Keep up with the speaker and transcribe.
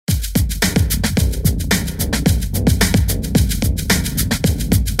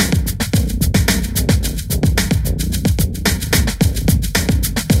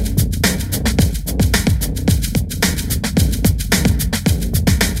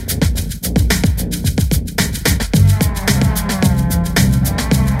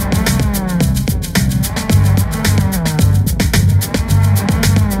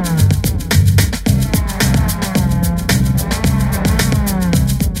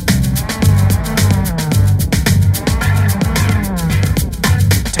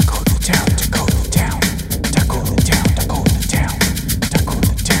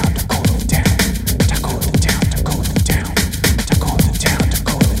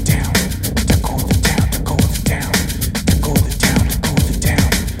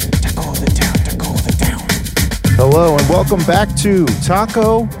Welcome back to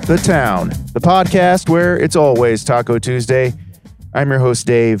Taco the Town, the podcast where it's always Taco Tuesday. I'm your host,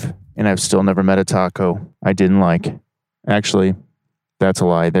 Dave, and I've still never met a taco I didn't like. Actually, that's a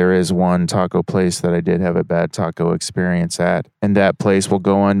lie. There is one taco place that I did have a bad taco experience at, and that place will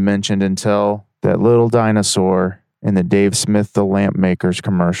go unmentioned until that little dinosaur in the Dave Smith the Lamp Makers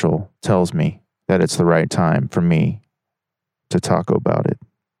commercial tells me that it's the right time for me to taco about it.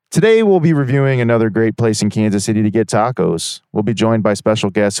 Today, we'll be reviewing another great place in Kansas City to get tacos. We'll be joined by special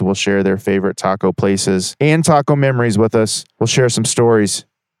guests who will share their favorite taco places and taco memories with us. We'll share some stories,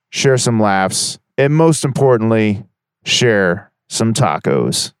 share some laughs, and most importantly, share some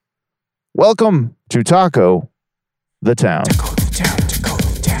tacos. Welcome to Taco the Town. Taco the Town, Taco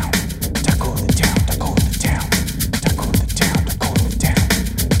the Town, Taco the Town, Taco the Town, Taco the Town, Taco the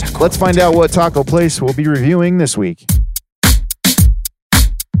Town, Taco. Let's find out what taco place we'll be reviewing this week.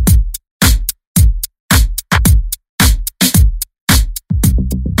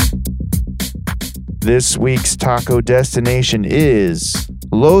 This week's taco destination is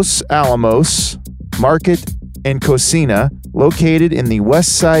Los Alamos Market and Cocina, located in the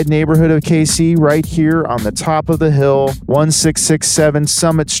west side neighborhood of KC, right here on the top of the hill, 1667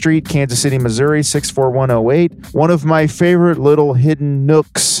 Summit Street, Kansas City, Missouri, 64108. One of my favorite little hidden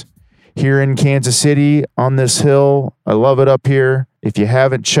nooks here in Kansas City on this hill. I love it up here. If you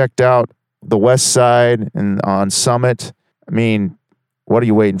haven't checked out the west side and on Summit, I mean, what are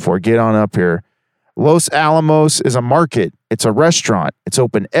you waiting for? Get on up here. Los Alamos is a market. It's a restaurant. It's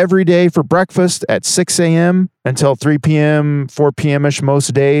open every day for breakfast at 6 a.m. until 3 p.m., 4 p.m.-ish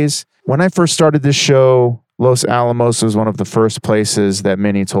most days. When I first started this show, Los Alamos was one of the first places that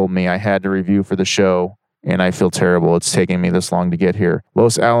Minnie told me I had to review for the show, and I feel terrible it's taking me this long to get here.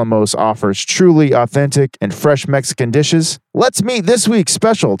 Los Alamos offers truly authentic and fresh Mexican dishes. Let's meet this week's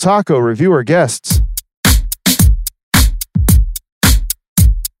special taco reviewer guests.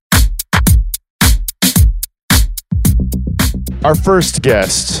 Our first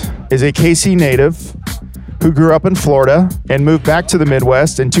guest is a KC native who grew up in Florida and moved back to the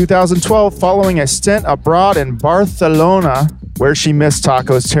Midwest in 2012 following a stint abroad in Barcelona, where she missed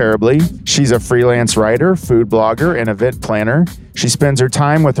tacos terribly. She's a freelance writer, food blogger, and event planner. She spends her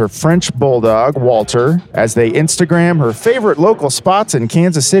time with her French bulldog, Walter, as they Instagram her favorite local spots in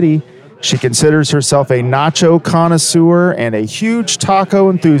Kansas City. She considers herself a nacho connoisseur and a huge taco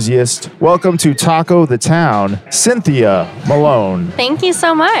enthusiast. Welcome to Taco the Town, Cynthia Malone. Thank you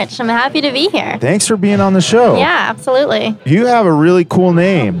so much. I'm happy to be here. Thanks for being on the show. Yeah, absolutely. You have a really cool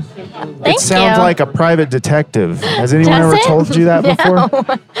name. Thank It sounds you. like a private detective. Has anyone Does ever it? told you that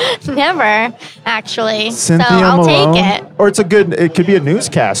before? No, never, actually. Cynthia so I'll Malone? take it. Or it could be a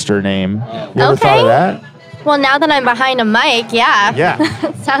newscaster name. You ever Okay. thought of that? Well, now that I'm behind a mic, yeah.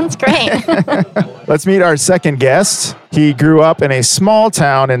 Yeah. Sounds great. Let's meet our second guest. He grew up in a small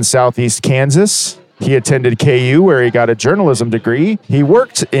town in southeast Kansas. He attended KU, where he got a journalism degree. He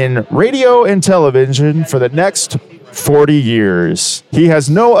worked in radio and television for the next 40 years. He has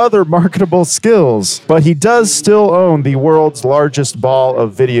no other marketable skills, but he does still own the world's largest ball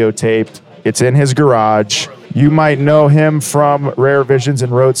of videotape. It's in his garage. You might know him from Rare Visions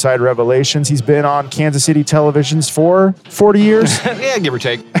and Roadside Revelations. He's been on Kansas City televisions for 40 years. Yeah, give or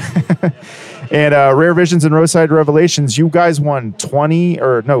take. And Rare Visions and Roadside Revelations, you guys won 20,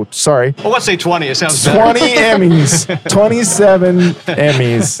 or no, sorry, Well, let's say 20. It sounds 20 better. Emmys, 27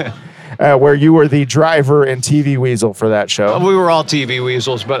 Emmys, where you were the driver and TV weasel for that show. We were all TV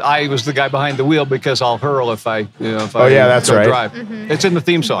weasels, but I was the guy behind the wheel because I'll hurl if I Oh, yeah, that's don't right. drive. It's in the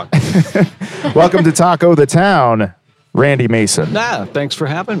theme song. Welcome to Taco the Town, Randy Mason. Nah, thanks for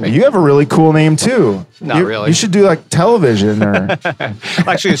having me. You have a really cool name, too. Not really. You should do like television or...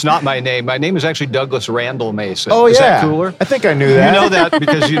 Actually, it's not my name. My name is actually Douglas Randall Mason. Oh, is yeah. that cooler? I think I knew that. You know that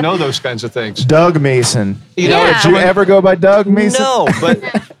because you know those kinds of things. Doug Mason. You know, Yeah. Did you ever go by Doug Mason? No, but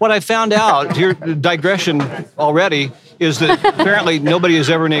what I found out here, digression already, is that apparently nobody is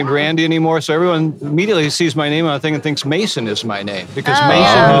ever named Randy anymore. So everyone immediately sees my name on a thing and thinks Mason is my name because Oh. Mason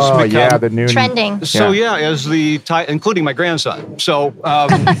has Oh, become yeah, the new... Trending. So yeah, as the including my grandson. So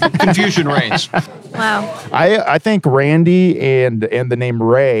confusion reigns. Wow. I think Randy and the name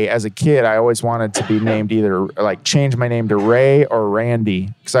Ray, as a kid, I always wanted to be named either, like, change my name to Ray or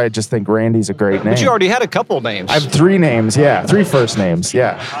Randy, because I just think Randy's a great name. But you already had a couple names. I have 3 names, yeah. 3 first names,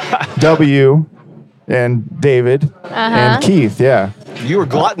 yeah. W and David and Keith, yeah. You were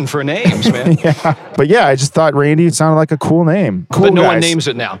glutton for names, man. But yeah, I just thought Randy sounded like a cool name. Cool But no one guys. names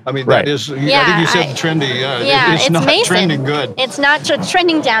it now. I mean, Right. that is. I Yeah, think you said I- trendy. Yeah, it's it's not Mason. trending good. It's not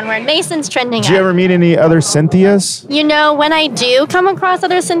trending downward. Mason's trending Did you up. ever meet any other Cynthias? You know, when I do come across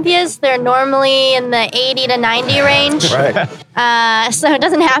other Cynthias, they're normally in the 80 to 90 range. Right. So it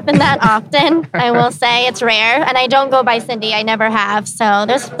doesn't happen that often. I will say it's rare, and I don't go by Cindy. I never have. So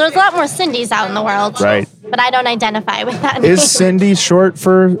there's a lot more Cindys out in the world. Right. But I don't identify with that name. Is Cindy short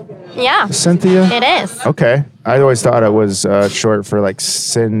for Yeah. Cynthia? It is. Okay. I always thought it was short for like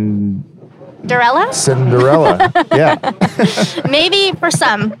Dorella? Cinderella. Yeah. Maybe for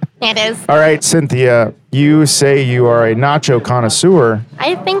some it is. All right, Cynthia, you say you are a nacho connoisseur.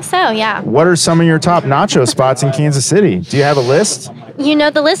 I think so, yeah. What are some of your top nacho spots in Kansas City? Do you have a list? You know,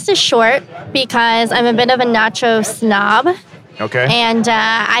 the list is short because I'm a bit of a nacho snob. Okay. And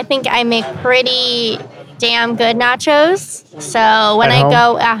I think I make pretty damn good nachos. So when At I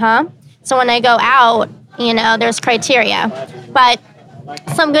go, So when I go out, you know, there's criteria. But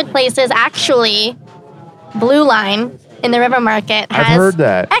some good places, actually, Blue Line in the River Market I've has heard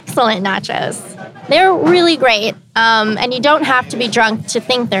that. excellent nachos. They're really great. And you don't have to be drunk to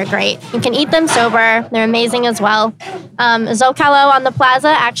think they're great. You can eat them sober. They're amazing as well. Zocalo on the Plaza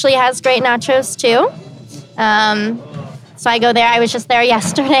actually has great nachos too. So I go there. I was just there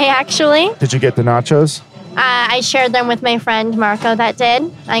yesterday, actually. Did you get the nachos? I shared them with my friend Marco that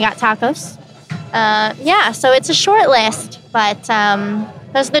did. I got tacos. Yeah, so it's a short list, but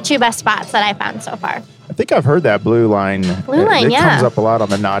those are the two best spots that I found so far. I think I've heard that Blue Line. Blue Line, it yeah. comes up a lot on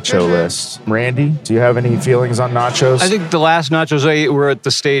the nacho list. Randy, do you have any feelings on nachos? I think the last nachos I ate were at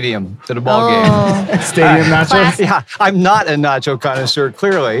the stadium at a ball game. Oh, Stadium nachos. class- Yeah, I'm not a nacho connoisseur,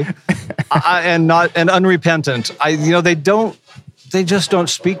 clearly, and unrepentant. They just don't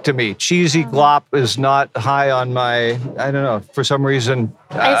speak to me. Cheesy glop is not high on my. I don't know, for some reason.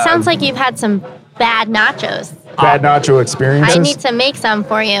 it sounds like you've had some bad nachos. Bad nacho experiences? I need to make some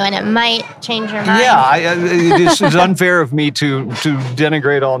for you, and it might change your mind. Yeah, it's unfair of me to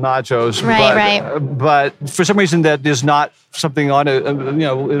denigrate all nachos. Right, But for some reason, that is not something on in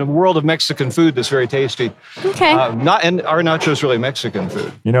a world of Mexican food that's very tasty. Okay. And our nachos really Mexican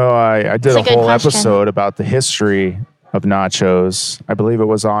food. You know, I did It's a a good whole question. episode about the history of nachos. I believe it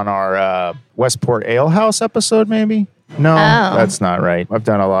was on our Westport Ale House episode, maybe? No, Oh. that's not right. I've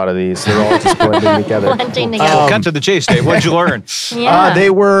done a lot of these. They're all just blending together. Blending together. Cut to the chase, Dave. What'd you learn? Yeah. They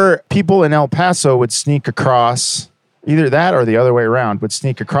were people in El Paso would sneak across, either that or the other way around, would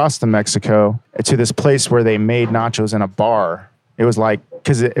sneak across to Mexico to this place where they made nachos in a bar. It was like,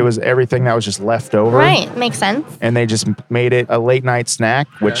 because it was everything that was just left over. Right. Makes sense. And they just made it a late night snack,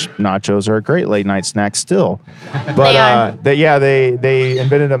 which nachos are a great late night snack still. But They are. they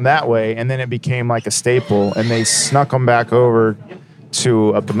invented them that way, and then it became like a staple. And they snuck them back over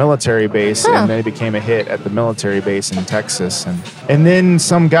to the military base, Huh. and they became a hit at the military base in Texas. And then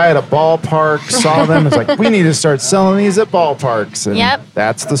some guy at a ballpark saw them. and was like, we need to start selling these at ballparks. And Yep.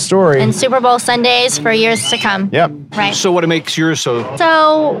 that's the story. And Super Bowl Sundays for years to come. Yep. Right. So what makes yours so?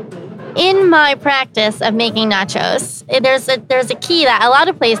 So, in my practice of making nachos, there's a key that a lot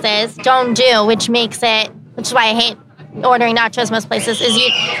of places don't do, which is why I hate ordering nachos most places, is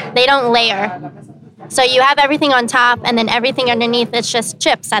they don't layer. So you have everything on top, and then everything underneath, it's just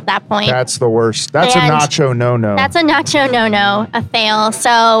chips at that point. That's the worst. That's And a nacho no-no. That's a nacho no-no, a fail.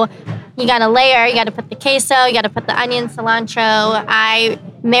 So you got to layer, you got to put the queso, you got to put the onion, cilantro. I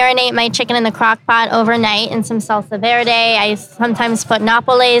marinate my chicken in the crock pot overnight in some salsa verde. I sometimes put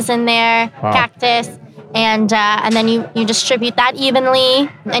napoles in there, Wow. cactus. And then you distribute that evenly,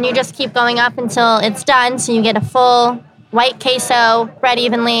 and you just keep going up until it's done. So you get a full white queso, spread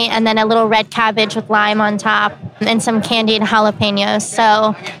evenly, and then a little red cabbage with lime on top, and some candied jalapenos.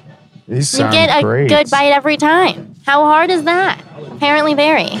 So These you sound get a great. good bite every time. How hard is that? Apparently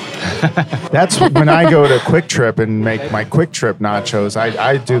very. That's when I go to Quick Trip and make my Quick Trip nachos.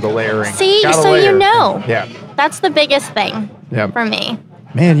 I do the layering. See, Gotta so layer. you know. Yeah. That's the biggest thing Yeah. for me.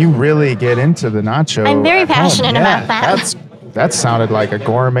 Man, you really get into the nacho. I'm very at home. passionate Yeah, about that. That sounded like a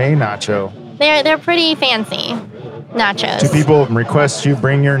gourmet nacho. They're pretty fancy nachos. Do people request you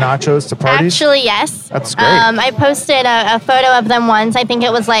bring your nachos to parties? Actually, yes. That's great. I posted a photo of them once. I think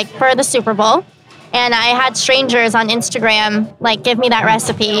it was like for the Super Bowl. And I had strangers on Instagram like, give me that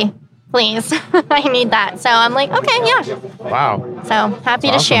recipe, please. I need that. So I'm like, okay, yeah. Wow. So happy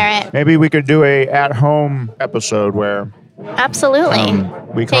to Awesome. share it. Maybe we could do a at-home episode where Absolutely.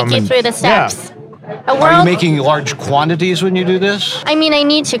 we Take come you and- through the steps. Yeah. A Are you world. making large quantities when you do this? I mean, I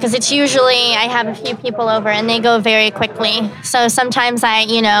need to because it's usually I have a few people over and they go very quickly. So sometimes I,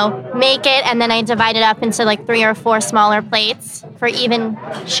 make it and then I divide it up into like 3 or 4 smaller plates for even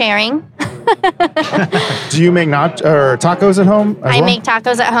sharing. Do you make tacos at home as I well? make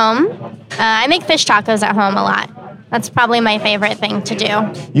tacos at home. I make fish tacos at home a lot. That's probably my favorite thing to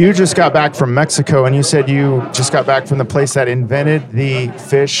do. You just got back from Mexico, and you said you just got back from the place that invented the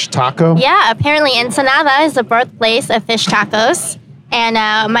fish taco? Yeah, apparently Ensenada is the birthplace of fish tacos. And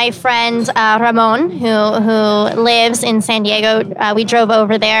my friend Ramon, who lives in San Diego, we drove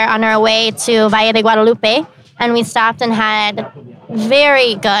over there on our way to Valle de Guadalupe, and we stopped and had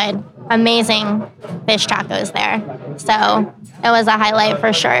very good, amazing fish tacos there. So it was a highlight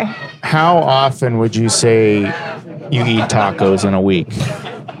for sure. How often would you say you eat tacos in a week?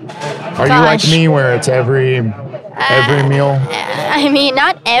 Are you like Gosh. me where it's every meal? I mean,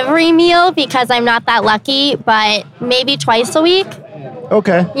 not every meal because I'm not that lucky, but maybe twice a week.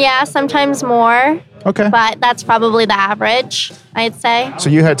 Okay. Yeah, sometimes more, Okay. but that's probably the average, I'd say. So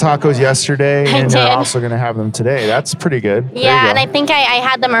you had tacos yesterday, I and you're did. also going to have them today. That's pretty good. There you Yeah, go. and I think I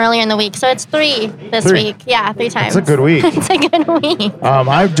had them earlier in the week, so it's 3 this 3. week. Yeah, 3 times. It's a good week. It's a good week.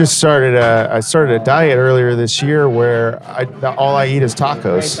 I've just started a diet earlier this year where all I eat is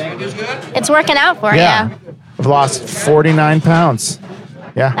tacos. It's working out for Yeah. you. I've lost 49 pounds.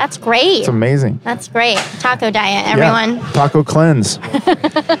 Yeah. That's great. It's amazing. That's great. Taco diet, everyone. Yeah. Taco cleanse.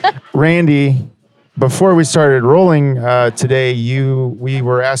 Randy, before we started rolling today, we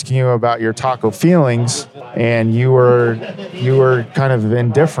were asking you about your taco feelings, and you were kind of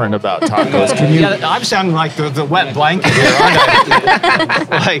indifferent about tacos. Can you? Yeah, I'm sounding like the wet blanket here,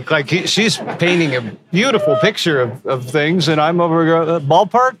 aren't I? like she's painting a beautiful picture of things, and I'm over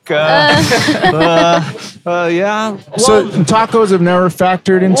ballpark. Yeah. So tacos have never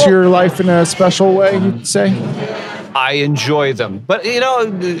factored into your life in a special way, you'd say? I enjoy them. But,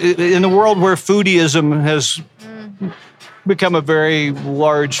 in the world where foodieism has become a very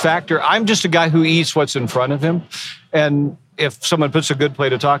large factor, I'm just a guy who eats what's in front of him. And if someone puts a good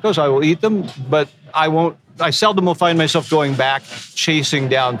plate of tacos, I will eat them, but I seldom will find myself going back chasing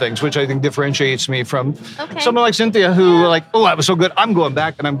down things, which I think differentiates me from someone like Cynthia who oh, that was so good, I'm going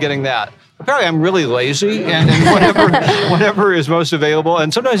back and I'm getting that. Apparently, I'm really lazy, and whatever is most available,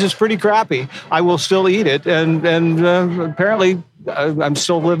 and sometimes it's pretty crappy, I will still eat it. And apparently, I'm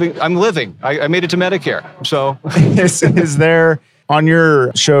still living. I'm living. I made it to Medicare. So, Is there on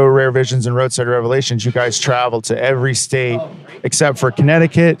your show, Rare Visions and Roadside Revelations? You guys travel to every state except for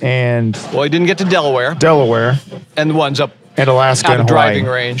Connecticut and well, I didn't get to Delaware, and the ones up and Alaska out and of Hawaii. driving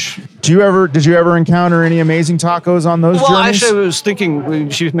range. Did you ever encounter any amazing tacos on those Well, journeys? actually, I was thinking,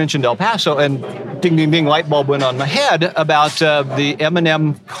 she mentioned El Paso, and ding, ding, ding, light bulb went on my head about the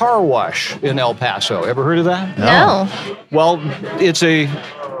M&M car wash in El Paso. Ever heard of that? No. Well, it's a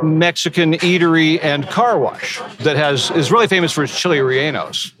Mexican eatery and car wash that is really famous for its chili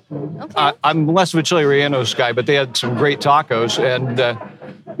rellenos. Okay. I'm less of a chili rellenos guy, but they had some great tacos,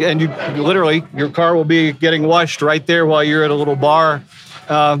 and you literally, your car will be getting washed right there while you're at a little bar.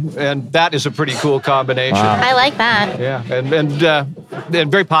 And that is a pretty cool combination. Wow. I like that. Yeah, and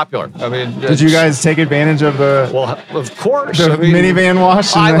very popular. I mean, Did you guys take advantage of the Well, of course. the I mean, minivan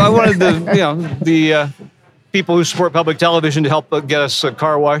wash? I wanted the people who support public television to help get us a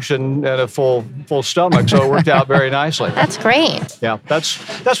car wash and a full stomach, so it worked out very nicely. That's great. Yeah, that's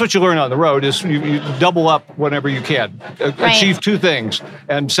what you learn on the road is you double up whenever you can. Right. Achieve 2 things,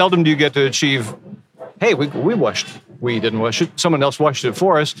 and seldom do you get to achieve. Hey, we didn't wash it. Someone else washed it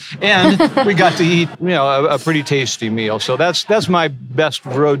for us, and we got to eat, a pretty tasty meal. So that's my best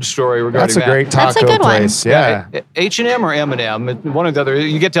road story regarding That's a that. great taco That's a good one. place. Yeah. H&M or M&M, one or the other.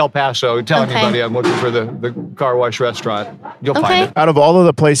 You get to El Paso, tell Okay. anybody I'm looking for the car wash restaurant. You'll Okay. find it. Out of all of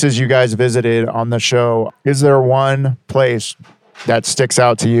the places you guys visited on the show, is there one place that sticks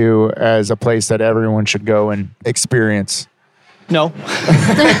out to you as a place that everyone should go and experience? No.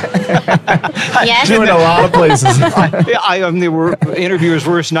 Yes. Doing a lot of places. Yeah, I'm the interviewer's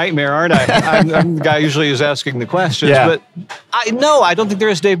worst nightmare, aren't I? I'm the guy usually who's asking the questions. Yeah. But I don't think there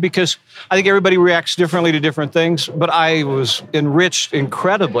is, Dave, because I think everybody reacts differently to different things. But I was enriched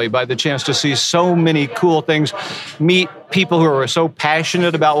incredibly by the chance to see so many cool things, meet people who are so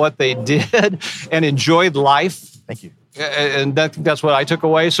passionate about what they did and enjoyed life. Thank you. And that's what I took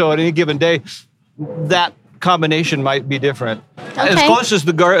away. So at any given day, that combination might be different. As Okay. close as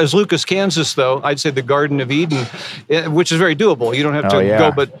as Lucas, Kansas, though, I'd say the Garden of Eden, which is very doable. You don't have to Oh, yeah.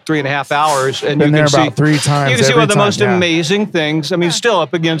 go but 3.5 hours, and Been you there can see about 3 times You can see every one of the time, most yeah. amazing things. I mean, still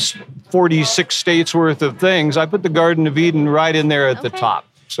up against 46 states worth of things. I put the Garden of Eden right in there at the Okay. top.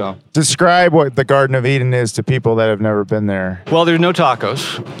 So, Describe what the Garden of Eden is to people that have never been there. well, there's no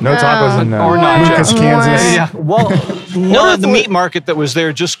tacos. No tacos in Or nachos. Lucas, Kansas. Yeah. Well, no, the meat market that was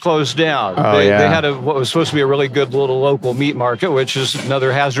there just closed down. Oh, they yeah. had what was supposed to be a really good little local meat market, which is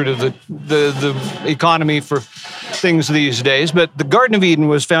another hazard of the economy for things these days. But the Garden of Eden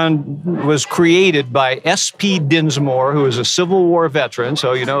was created by S.P. Dinsmore, who is a Civil War veteran,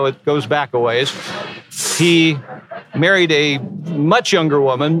 so it goes back a ways. He married a much younger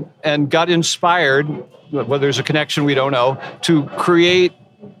woman and got inspired, whether there's a connection we don't know, to create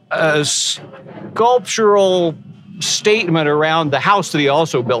a sculptural statement around the house that he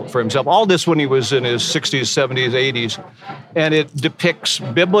also built for himself. All this when he was in his 60s, 70s, 80s. And it depicts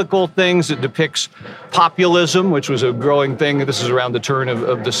biblical things. It depicts populism, which was a growing thing. This is around the turn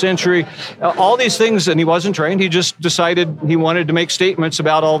of the century. All these things, and he wasn't trained. He just decided he wanted to make statements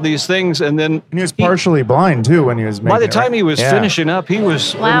about all these things. And then And he was partially blind too when he was making by the it, time right? he was Yeah. finishing up, he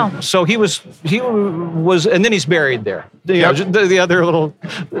was Wow. So he was, and then he's buried there. Yep. The other little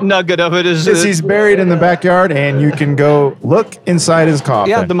nugget of it is He's buried in the backyard, and you can go look inside his coffin.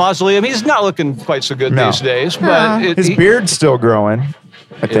 yeah, the mausoleum. He's not looking quite so good No. these days, but His beard's still growing,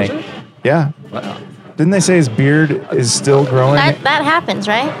 I think. it? Yeah. Wow. Didn't they say his beard is still growing? That happens,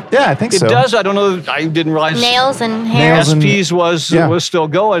 right? Yeah, I think It so. does. I don't know. I didn't realize Nails and hair. Nails and- SP's was Yeah. still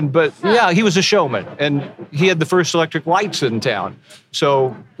going, but yeah, he was a showman, and he had the first electric lights in town.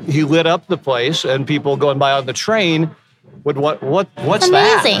 So he lit up the place, and people going by on the train would what's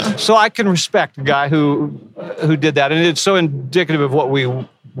Amazing. that? So I can respect a guy who did that, and it's so indicative of what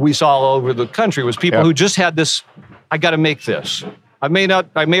we saw all over the country was people Yeah. who just had this. I got to make this. I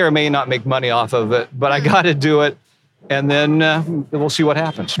may or may not make money off of it, but I got to do it, and then we'll see what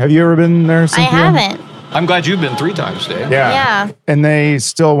happens. Have you ever been there, I Cynthia? haven't. I'm glad you've been 3 times, Dave. Yeah. Yeah. And they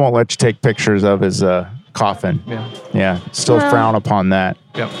still won't let you take pictures of his coffin. Yeah. Yeah. Still frown upon that.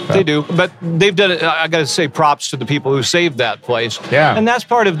 Yeah, they do. But they've done it. I got to say props to the people who saved that place. Yeah. And that's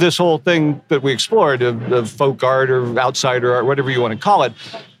part of this whole thing that we explored of folk art or outsider art, whatever you want to call it.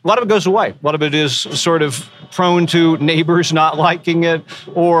 A lot of it goes away. A lot of it is sort of prone to neighbors not liking it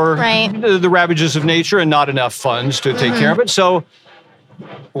or Right. the ravages of nature and not enough funds to take care of it. So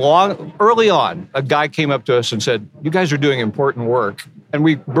early on, a guy came up to us and said, "You guys are doing important work." And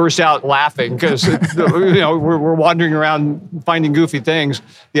we burst out laughing because we're wandering around finding goofy things.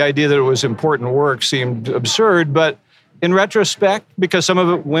 The idea that it was important work seemed absurd, but in retrospect, because some of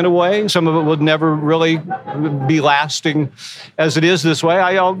it went away, some of it would never really be lasting as it is this way,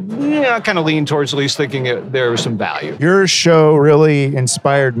 I kind of lean towards at least thinking there was some value. Your show really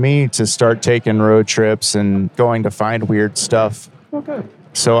inspired me to start taking road trips and going to find weird stuff. Okay.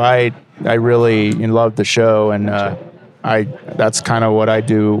 So I really love the show, and that's kind of what I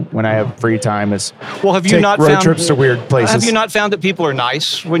do when I have free time is Well, have you take not road found trips to weird places. Have you not found that people are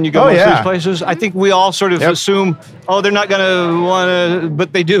nice when you go Oh, to yeah. these places? I think we all sort of Yep. assume, oh, they're not going to want to,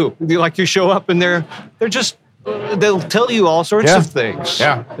 but they do. Like you show up and they're just, they'll tell you all sorts Yeah. of things.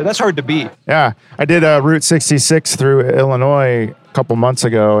 Yeah. That's hard to beat. Yeah, I did Route 66 through Illinois a couple months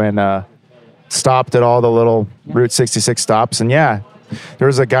ago, and stopped at all the little Route 66 stops. And yeah, there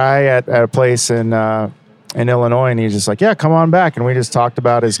was a guy at a place in Illinois, and he's just like, "Yeah, come on back." And we just talked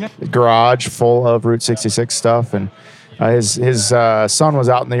about his garage full of Route 66 stuff, and his son was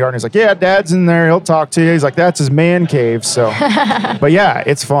out in the yard, and he's like, "Yeah, Dad's in there. He'll talk to you." He's like, "That's his man cave." So, but yeah,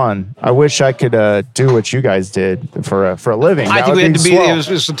 it's fun. I wish I could do what you guys did for a living. I That think would we had to be, swell. it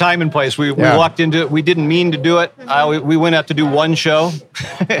was a time and place. We Yeah. walked into it. We didn't mean to do it. We went out to do one show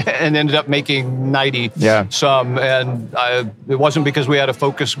and ended up making 90 Yeah. some. And it wasn't because we had a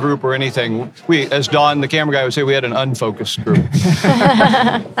focus group or anything. As Don, the camera guy, would say, we had an unfocused group.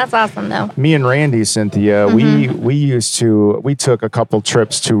 That's awesome, though. Me and Randy, Cynthia, we took a couple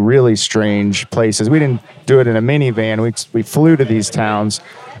trips to really strange places. We didn't do it in a minivan. We flew to these towns.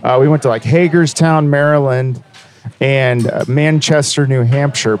 We went to like Hagerstown, Maryland, and Manchester, New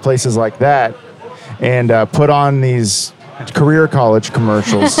Hampshire, places like that, and put on these career college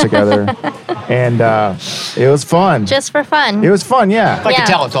commercials together. And it was fun. Just for fun. It was fun, yeah. Like Yeah. a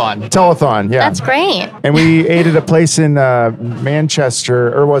telethon. Telethon, yeah. That's great. And we ate at a place in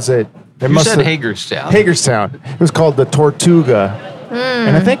Manchester, or was it? It You must said have- Hagerstown. Hagerstown. It was called the Tortuga,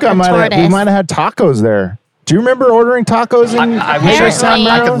 and I think we tortoise. might have had tacos there. Do you remember ordering tacos in I wish Apparently.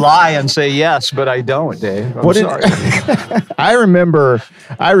 I could lie and say yes, but I don't, Dave. I'm What did- sorry. I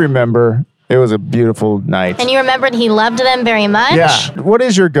remember. It was a beautiful night. And you remembered he loved them very much? Yeah. What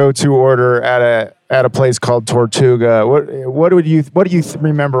is your go-to order at a place called Tortuga? What do you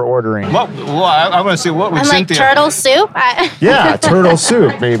remember ordering? I want to see what would I'm like Cynthia. turtle soup. Yeah, turtle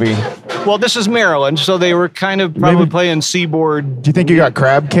soup, maybe. Well, this is Maryland, so they were kind of probably Maybe- playing seaboard. Do you think you got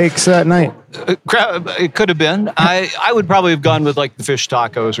crab cakes that night? Crab, it could have been. I would probably have gone with like the fish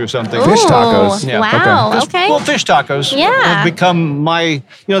tacos or something. Fish Ooh, tacos. Yeah. Wow. Just- Okay. Well, fish tacos Yeah. have become my,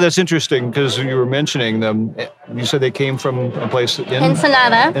 that's interesting because you were mentioning them. You said they came from a place in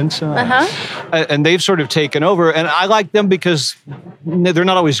Ensenada. Ensenada. Uh-huh. And they've sort of taken over. And I like them because they're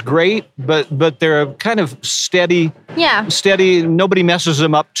not always great, but they're kind of steady. Yeah. Steady. Nobody messes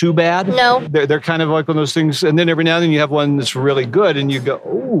them up too bad. No. They're kind of like one of those things. And then every now and then you have one that's really good and you go,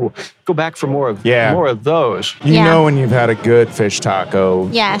 ooh, go back for more of those. You Yeah. know when you've had a good fish taco.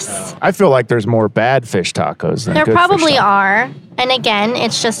 Yes. I feel like there's more bad fish tacos than There good probably fish tacos. are. And again,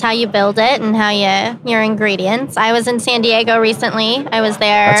 it's just how you build it and how your ingredients. I was in San Diego recently. I was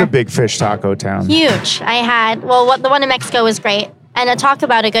there. That's a big fish taco town. Huge. I had, the one in Mexico was great. And to talk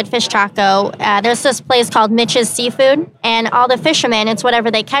about a good fish taco, there's this place called Mitch's Seafood. And all the fishermen, it's whatever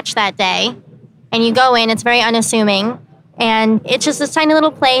they catch that day. And you go in, it's very unassuming. And it's just this tiny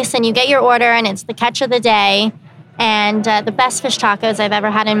little place, and you get your order, and it's the catch of the day. And the best fish tacos I've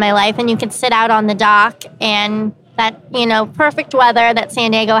ever had in my life. And you can sit out on the dock, and that, perfect weather that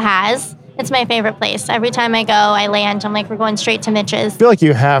San Diego has. It's my favorite place. Every time I go, I land, I'm like, we're going straight to Mitch's. I feel like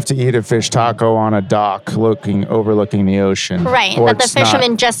you have to eat a fish taco on a dock overlooking the ocean. Right, or that the it's not-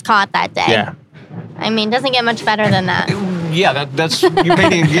 fisherman just caught that day. Yeah. I mean, doesn't get much better than that. Yeah, that's you're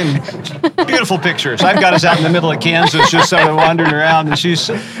painting again beautiful pictures. I've got us out in the middle of Kansas, just sort of wandering around, and she's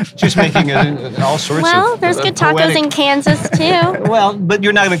making all sorts of. Well, there's good tacos poetic- in Kansas too. Well, but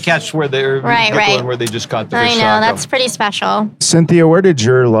you're not going to catch where they're Right, right. where they just caught the I fish know, taco. that's pretty special. Cynthia, where did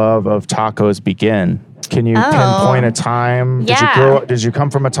your love of tacos begin? Can you Oh. pinpoint a time? Yeah. Did you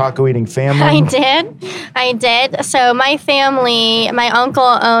come from a taco eating family? I did. So my family, my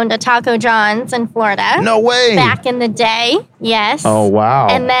uncle owned a Taco John's in Florida. No way. Back in the day, yes. Oh, wow.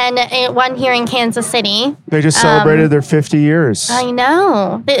 And then one here in Kansas City. They just celebrated their 50 years. I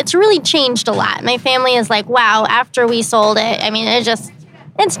know. It's really changed a lot. My family is like, wow, after we sold it, I mean,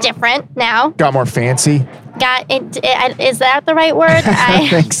 it's different now. Got more fancy? Is that the right word? I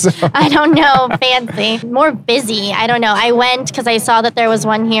think so. I don't know. Fancy. More busy. I don't know. I went because I saw that there was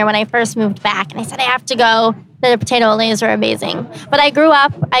one here when I first moved back. And I said, I have to go. The potato olays are amazing. But I grew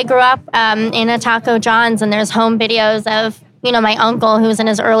up in a Taco John's, and there's home videos of, my uncle who's in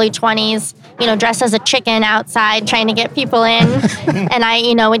his early 20s, dressed as a chicken outside trying to get people in. And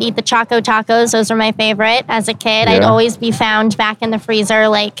I, would eat the Choco Tacos. Those were my favorite as a kid. I'd Yeah. always be found back in the freezer,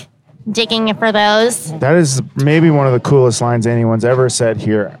 like digging for those. That is maybe one of the coolest lines anyone's ever said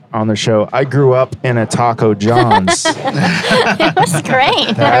here on the show. I grew up in a Taco John's. It was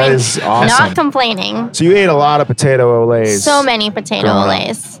great. That is awesome. Not complaining. So you ate a lot of potato olays. So many potato Growing up.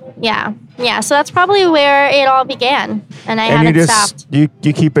 olays. Yeah. Yeah. So that's probably where it all began. And I And haven't you stopped.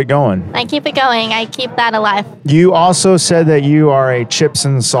 you keep it going. I keep it going. I keep that alive. You also said that you are a chips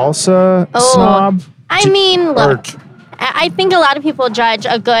and salsa snob. I mean, look, I think a lot of people judge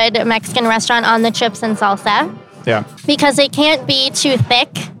a good Mexican restaurant on the chips and salsa Yeah. because they can't be too thick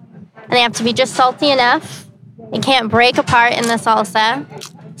and they have to be just salty enough. They can't break apart in the salsa.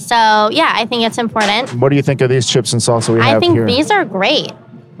 So, yeah, I think it's important. What do you think of these chips and salsa we I have think here? these are great.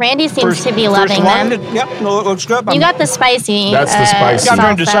 Randy seems to be loving one, them. Yep, no, it looks good. You got the spicy. That's the spicy. I'm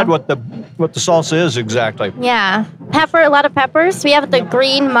trying to salsa. decide what the salsa is exactly. Yeah, a lot of peppers. We have the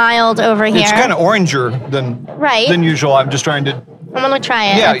green mild over here. It's kind of oranger than Right. usual. I'm just trying to. I'm gonna try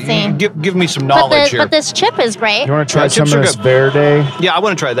it. Yeah, Let's see. give me some But, knowledge here. but this chip is great. You want to try Yeah, some chips of are this good. Verde? Yeah, I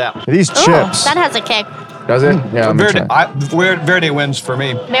want to try that. These Ooh, chips. that has a kick. Does it? Yeah. let me Verde, try. Verde wins for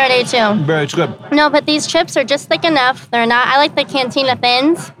me. Verde too. Verde's good. No, but these chips are just thick enough. They're not. I like the Cantina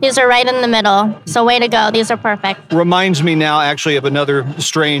Thins. These are right in the middle. So way to go. These are perfect. Reminds me now actually of another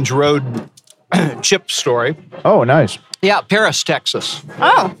strange road chip story. Oh, nice. Yeah, Paris, Texas.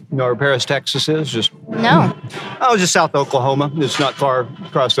 Oh You know where Paris, Texas is? Just no. just south Oklahoma. It's not far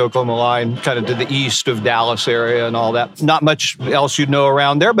across the Oklahoma line, kind of to the east of Dallas area and all that. Not much else you'd know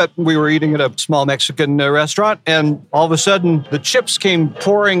around there, but we were eating at a small Mexican restaurant, and all of a sudden the chips came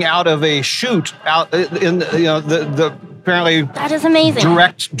pouring out of a chute out in the apparently That is amazing.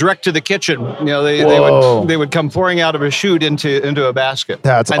 direct to the kitchen. Whoa. They would come pouring out of a chute into a basket.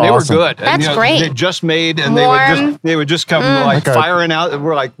 That's and awesome. they were good. That's and, great. They just made and Warm. they would just come like Like a- firing out. And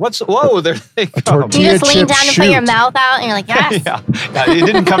we're like, whoa, there they come. tortilla. You just lean chip down and put your shoot. mouth out, and you're like, yes. Yeah, it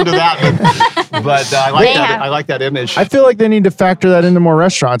didn't come to that, but I like They that. have- I like that image. I feel like they need to factor that into more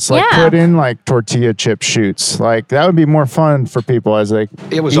restaurants. Like Yeah. put in like tortilla chip shoots. Like that would be more fun for people as they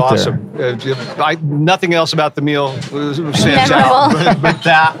It was eat there. awesome. Nothing else about the meal stands out, but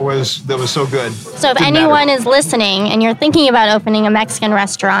that was so good. So if Didn't anyone matter. is listening and you're thinking about opening a Mexican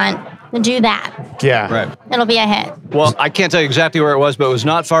restaurant, do that. Yeah. Right. It'll be a hit. Well, I can't tell you exactly where it was, but it was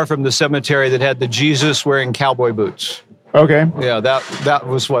not far from the cemetery that had the Jesus wearing cowboy boots. Okay. Yeah, that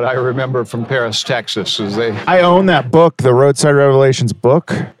was what I remember from Paris, Texas. Is they I own that book, the Roadside Revelations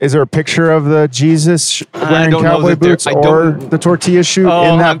book. Is there a picture of the Jesus wearing don't know cowboy that there- boots I or don't- the tortilla shoot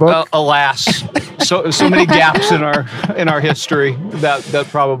in that book? Alas, so many gaps in our history that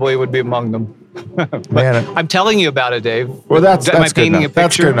probably would be among them. Man, I'm telling you about it, Dave. well, that's Am I good painting enough. a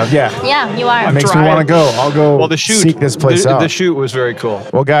That's picture? good enough. Yeah. Yeah, you are. It makes me trying. want to go. I'll go Well, the shoot, seek this place out. The shoot was very cool.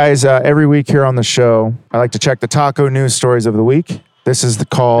 Well, guys, every week here on the show, I like to check the taco news stories of the week. This is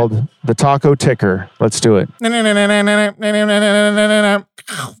called the Taco Ticker. Let's do it.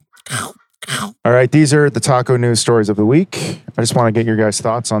 All right, these are the taco news stories of the week. I just want to get your guys'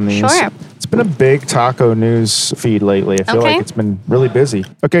 thoughts on these. Sure. It's been a big taco news feed lately. I feel Okay. like it's been really busy.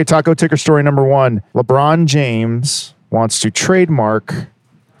 Okay, taco ticker story number 1. LeBron James wants to trademark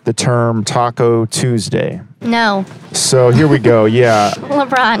the term Taco Tuesday. No. So here we go. Yeah.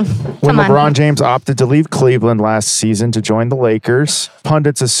 LeBron. When Come on. LeBron James opted to leave Cleveland last season to join the Lakers,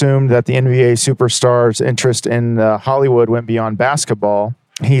 pundits assumed that the NBA superstar's interest in Hollywood went beyond basketball.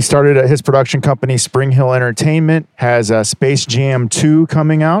 He started at his production company, Spring Hill Entertainment, has Space Jam 2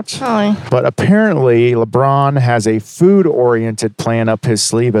 coming out. Oh, But apparently, LeBron has a food-oriented plan up his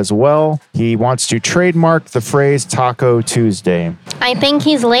sleeve as well. He wants to trademark the phrase Taco Tuesday I think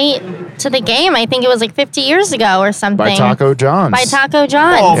he's late to the game. I think it was like 50 years ago or something. by Taco John's. By Taco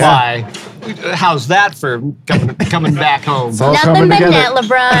John's. Oh Yeah. my! How's that for coming back home? It's all Nothing coming but together. net,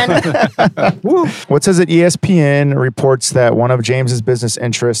 LeBron. What says that ESPN reports that one of James's business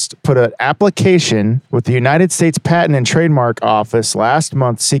interests put an application with the United States Patent and Trademark Office last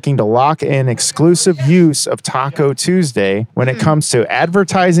month seeking to lock in exclusive use of Taco Tuesday when it comes to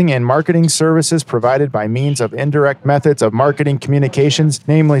advertising and marketing services provided by means of indirect methods of marketing communications,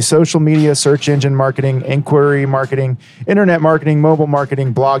 namely social media, search engine marketing, inquiry marketing, internet marketing, mobile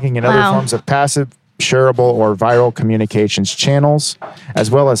marketing, blogging, and other Wow. forms of passive, shareable, or viral communications channels,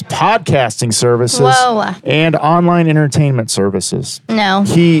 as well as podcasting services Whoa. and online entertainment services. No.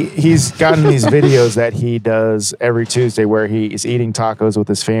 He's gotten these videos that he does every Tuesday where he is eating tacos with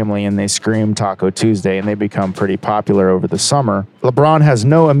his family and they scream Taco Tuesday, and they become pretty popular over the summer. LeBron has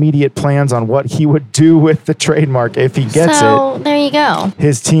no immediate plans on what he would do with the trademark if he gets it. So there you go.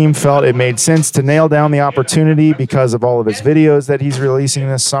 His team felt it made sense to nail down the opportunity because of all of his videos that he's releasing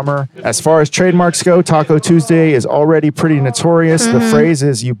this summer. As far as trademarks go, Taco Tuesday is already pretty notorious. The phrase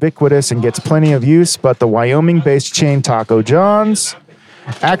is ubiquitous and gets plenty of use, but the Wyoming-based chain Taco John's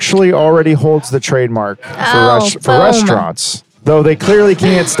actually already holds the trademark for, Oh, for boom. restaurants, though they clearly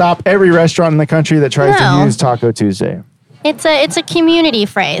can't stop every restaurant in the country that tries No. to use Taco Tuesday. It's a community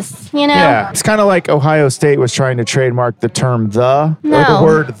phrase, you know? Yeah, it's kind of like Ohio State was trying to trademark the term or the No.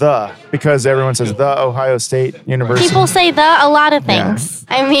 word the, because everyone says the Ohio State University. People say a lot of things.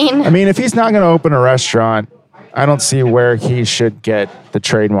 I mean, If he's not going to open a restaurant, I don't see where he should get the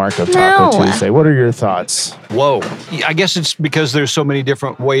trademark of Taco No. Tuesday. What are your thoughts? Whoa. I guess it's because there's so many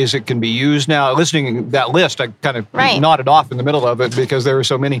different ways it can be used now. Listening to that list, I kind of Right. nodded off in the middle of it because there were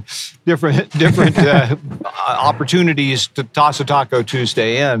so many different opportunities to toss a Taco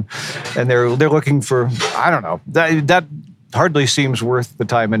Tuesday in. And they're looking for, I don't know, that hardly seems worth the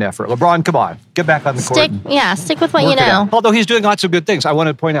time and effort. LeBron, come on, get back on the court. stick with what you Work it know. out. Although he's doing lots of good things, I want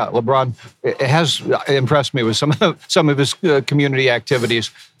to point out LeBron has impressed me with some of his community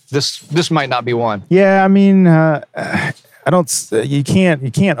activities. This might not be one. Yeah, I don't. You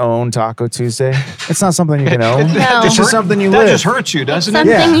can't own Taco Tuesday. It's not something you can own. No. It's just something you that live. just hurts you, doesn't it?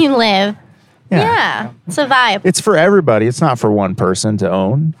 Something Yeah. you live. Yeah. It's a vibe. It's for everybody. It's not for one person to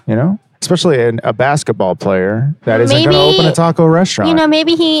own. Especially a basketball player that isn't going to Maybe, open a taco restaurant.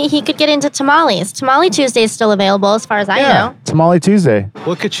 Maybe he could get into tamales. Tamale Tuesday is still available as far as I know. Tamale Tuesday.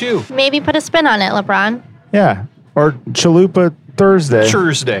 Look at you. Maybe put a spin on it, LeBron. Yeah, or Chalupa Thursday.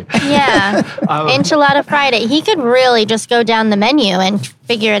 Thursday. Yeah. Enchilada Friday. He could really just go down the menu and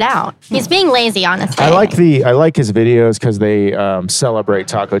figure it out. He's being lazy, honestly. I like his videos because they celebrate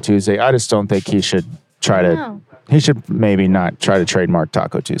Taco Tuesday. I just don't think he should try to. No. He should maybe not try to trademark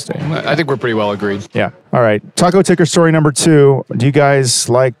Taco Tuesday. I think we're pretty well agreed. Yeah. All right. Taco ticker story number 2. Do you guys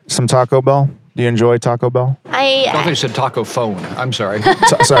like some Taco Bell? Do you enjoy Taco Bell? I thought you said taco phone. I'm sorry.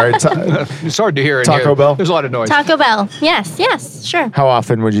 Sorry. It's hard to hear in Taco here. Bell? There's a lot of noise. Taco Bell. Yes, sure. How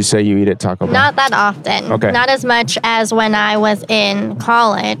often would you say you eat at Taco Bell? Not that often. Okay. Not as much as when I was in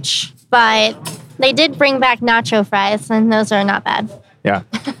college, but they did bring back nacho fries, and those are not bad. Yeah.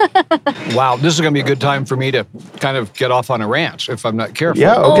 Wow, this is going to be a good time for me to kind of get off on a rant if I'm not careful.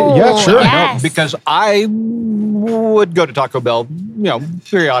 Yeah. Okay. Yeah. Oh, Sure. yeah. Yes. Because I would go to Taco Bell,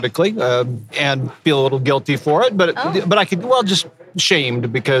 periodically, and feel a little guilty for it. But I could, just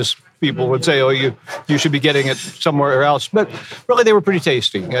shamed because people would say, "Oh, you should be getting it somewhere else." But really, they were pretty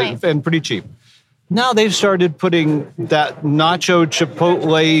tasty and pretty cheap. Now they've started putting that nacho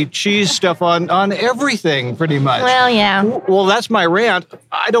chipotle cheese stuff on everything, pretty much. Well, yeah. Well, that's my rant.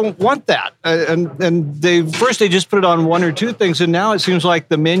 I don't want that. And they just put it on one or two things, and now it seems like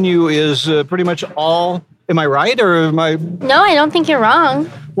the menu is pretty much all. Am I right, or am I? No, I don't think you're wrong.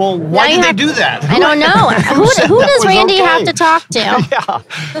 Well, why did they do that? I don't know. Who does Randy have to talk to?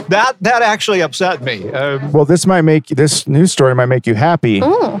 Yeah, that actually upset me. Well, this news story might make you happy.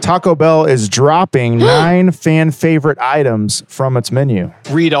 Ooh. Taco Bell is dropping 9 fan favorite items from its menu.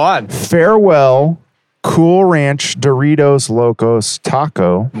 Read on. Farewell Cool Ranch Doritos Locos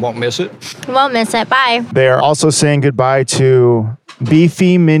Taco. Won't miss it. Won't miss it. Bye. They are also saying goodbye to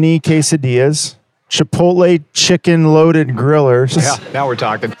Beefy Mini Quesadillas, Chipotle Chicken Loaded Grillers, Yeah, now we're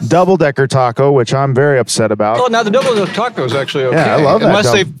talking. Double Decker Taco, which I'm very upset about. Oh, now the double taco is actually okay. Yeah, I love that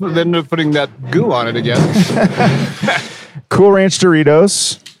Unless double. they end up putting that goo on it again. Cool Ranch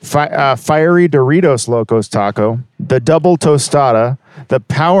Doritos, Fiery Doritos Locos Taco, the Double Tostada, the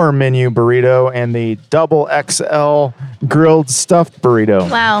Power Menu Burrito, and the Double XL Grilled Stuffed Burrito.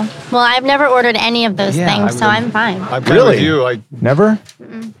 Wow. Well, I've never ordered any of those things, so I'm fine. I'm Really? with you. Never?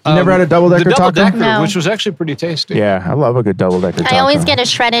 You never had a Double Decker the double Taco? decker, No. which was actually pretty tasty. Yeah, I love a good Double Decker Taco. I always get a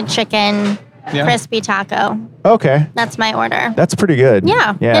shredded chicken crispy taco. Okay, That's my order. that's pretty good.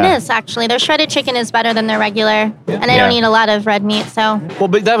 Yeah, it is actually. Their shredded chicken is better than their regular, and I don't Yeah. eat a lot of red meat, so Well,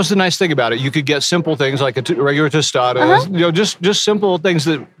 but that was the nice thing about it. You could get simple things like a regular tostada, just simple things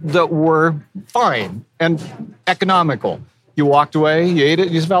that were fine and economical. You walked away, you ate it,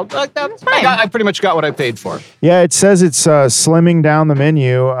 you just felt like that. fine. I pretty much got what I paid for. Yeah, it says it's slimming down the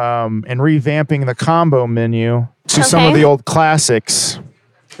menu and revamping the combo menu to some of Okay. the old classics.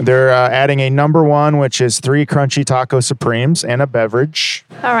 They're adding a number 1, which is 3 crunchy taco supremes and a beverage.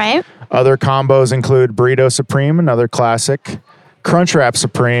 all right. Other combos include burrito supreme, another classic, crunch wrap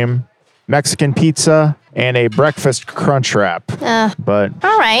supreme, Mexican pizza, and a breakfast crunch wrap. But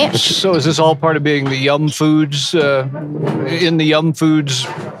All right. So is this all part of being the Yum Foods, in the Yum Foods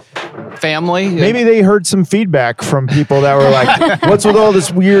family? maybe they heard some feedback from people that were like, what's with all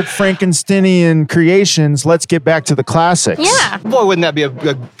this weird Frankensteinian creations? Let's get back to the classics. Yeah. Boy, wouldn't that be a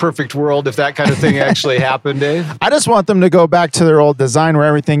perfect world if that kind of thing actually happened, Dave? I just want them to go back to their old design where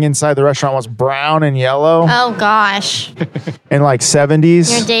everything inside the restaurant was brown and yellow Oh gosh, in like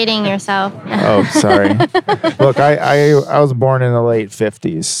 70s. you're dating yourself. Oh, sorry. Look, I was born in the late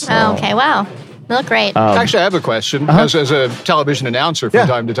 50s. So. Oh, okay. Wow. You look great. Actually, I have a question as a television announcer from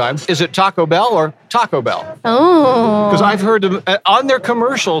time to time. Is it Taco Bell or Taco Bell? Oh. Because I've heard on their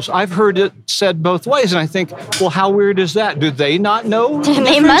commercials, I've heard it said both ways, and I think, well, how weird is that? Do they not know?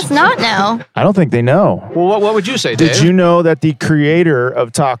 They must not know. I don't think they know. Well, what would you say, Dave? Did you know that the creator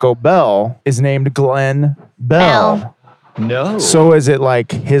of Taco Bell is named Glenn Bell? No. So is it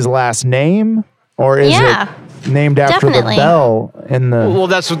like his last name, or is Yeah. it named after Definitely. the bell in the? Well,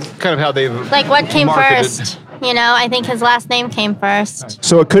 that's kind of how they've Like what came marketed. first? You know, I think his last name came first.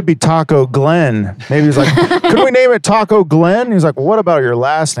 So it could be Taco Glenn. Maybe he's like, could we name it Taco Glenn? He's like, well, what about your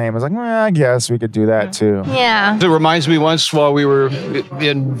last name? I was like, well, I guess we could do that too. Yeah. It reminds me once while we were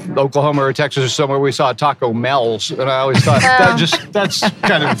in Oklahoma or Texas or somewhere, we saw Taco Mel's, and I always thought that's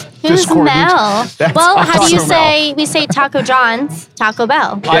kind of Who's discordant. Mel? Well, how do you Taco say? We say Taco John's, Taco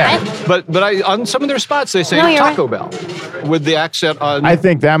Bell, Yeah, right? but on some of their spots they say No, you're Taco Bell with the accent on. I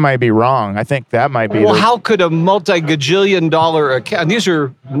think that might be wrong. I think that might be. well, the- how could a multi-gajillion-dollar account? These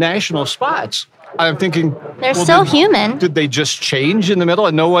are national spots. I'm thinking They're well, still did- human. Did they just change in the middle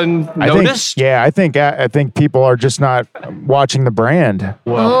and no one I think, noticed? yeah, I think people are just not watching the brand.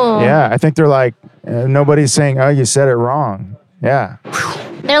 Ooh. Yeah, I think they're like nobody's saying, "Oh, you said it wrong." Yeah,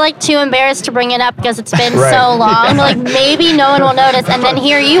 They're like too embarrassed to bring it up because it's been Right. so long. They're like, maybe no one will notice. And then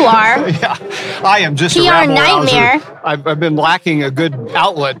here you are. Yeah, I am just a PR rabble-rouser. nightmare. I've been lacking a good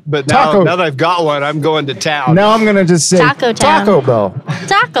outlet, but Taco. now that I've got one, I'm going to town. now I'm gonna just say Taco Town. Taco Bell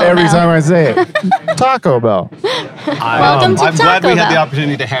Taco every Bell. time I say it. Taco Bell. Welcome to I'm glad we Taco had the Bell.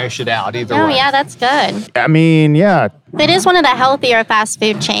 opportunity to hash it out either Oh, way. yeah, that's good. I mean, yeah, It is one of the healthier fast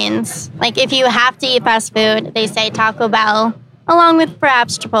food chains. Like, if you have to eat fast food, they say Taco Bell, along with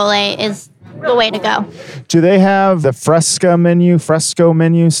perhaps Chipotle, is the way to go. Do they have the fresco menu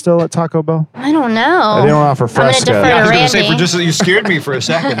still at Taco Bell? I don't know. They don't offer I'm going to fresco. defer Yeah, I to was going to say, Randy. you scared me for a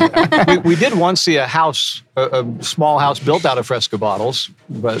second. we did once see a house, a small house built out of Fresco bottles,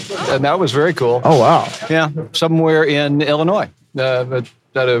 and that was very cool. Oh, wow. Yeah, somewhere in Illinois, at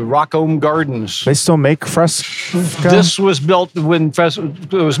Rockholm Gardens. They still make fresco? This was built when Fresco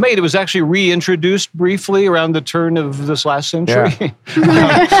was made. It was actually reintroduced briefly around the turn of this last century.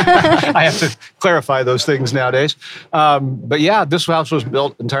 I have to clarify those things nowadays. But yeah, this house was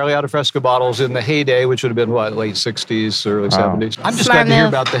built entirely out of Fresco bottles in the heyday, which would have been, late 60s, early 70s. I'm just Smart glad to hear move.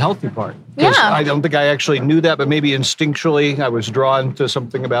 about the healthy part. 'Cause Yeah. I don't think I actually knew that, but maybe instinctually I was drawn to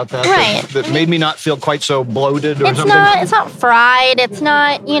something about that. Right. That made me not feel quite so bloated or It's something. not fried. It's not,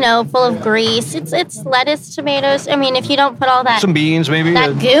 full of grease. It's lettuce, tomatoes. I mean, if you don't put all that Some beans, maybe.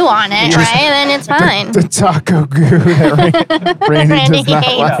 goo on it, right, then it's fine. The taco goo that Randy does not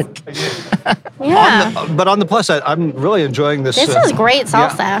hates. like. Yeah. But on the plus side, I'm really enjoying this. This is great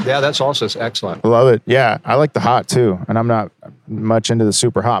salsa. Yeah, that salsa is excellent. Love it. Yeah, I like the hot too. And I'm not much into the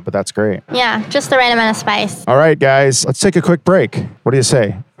super hot, but that's great. Yeah, just the right amount of spice. All right, guys, let's take a quick break. What do you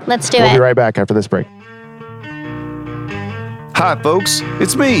say? Let's do We'll it. be right back after this break. Hi, folks.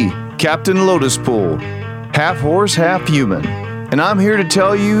 It's me, Captain Lotus Pool, half horse, half human. And I'm here to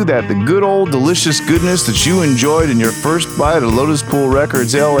tell you that the good old delicious goodness that you enjoyed in your first bite of Lotus Pool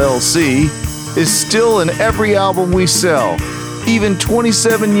Records LLC is still in every album we sell, even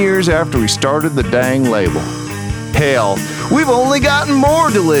 27 years after we started the dang label. Hell, we've only gotten more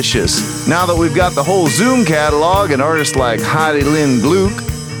delicious now that we've got the whole Zoom catalog and artists like Heidi Lynn Gluck.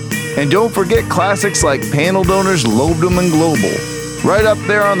 And don't forget classics like Panel Donors, Lobedom, and Global. Right up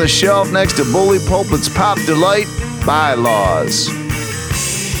there on the shelf next to Bully Pulpit's Pop Delight, Bylaws.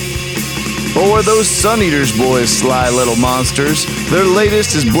 Or those Sun Eaters boys, sly little monsters. Their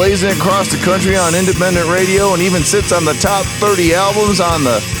latest is blazing across the country on independent radio and even sits on the top 30 albums on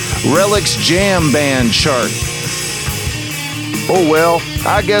the Relics Jam Band chart. Oh well,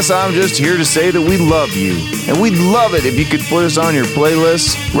 I guess I'm just here to say that we love you. And we'd love it if you could put us on your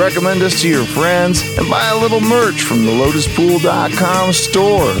playlists, recommend us to your friends, and buy a little merch from the LotusPool.com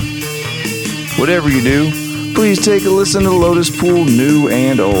store. Whatever you do, please take a listen to Lotus Pool new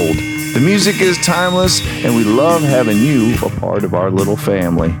and old. The music is timeless, and we love having you a part of our little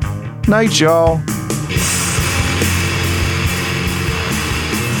family. Night, y'all.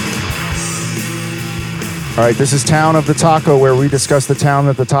 All right, this is Town of the Taco, where we discuss the town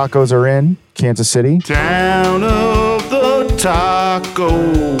that the tacos are in, Kansas City. Town of the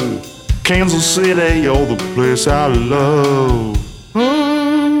taco, Kansas City, you're the place I love.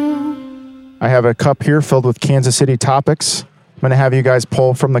 I have a cup here filled with Kansas City topics. I'm going to have you guys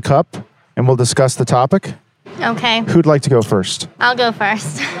pull from the cup, and we'll discuss the topic. Okay, Who'd like to go first? I'll go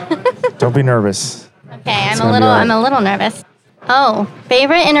first. Don't be nervous. Okay, I'm gonna be all right. a little nervous. Oh,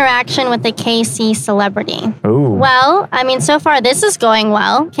 favorite interaction with a KC celebrity. Ooh. Well, I mean, so far this is going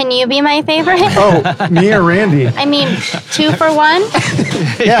well. Can you be my favorite? Oh, me or Randy? I mean, 2 for 1.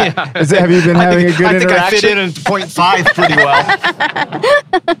 Yeah. Have you been having a good I think I fit interaction? in at 0.5 pretty well.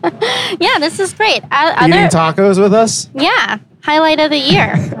 Yeah, this is great. Eating tacos with us? Yeah, highlight of the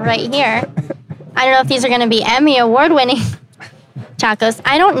year right here. I don't know if these are going to be Emmy award-winning tacos.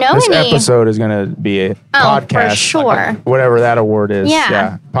 I don't know This any. episode is going to be a podcast. For sure. Whatever that award is.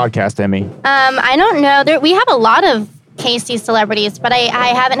 Yeah. Podcast Emmy. I don't know. We have a lot of KC celebrities, but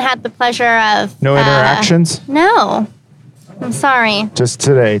I haven't had the pleasure of No interactions? No, I'm sorry. Just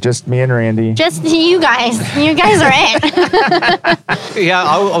today. Just me and Randy. Just you guys. You guys are it. Yeah,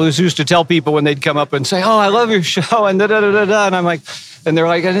 I always used to tell people when they'd come up and say, "Oh, I love your show," and da-da-da-da-da, and I'm like, and they're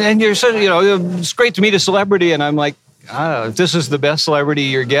like, and you're so, it's great to meet a celebrity, and I'm like, if this is the best celebrity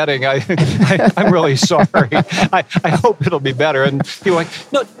you're getting, I'm really sorry. I hope it'll be better. And people are like,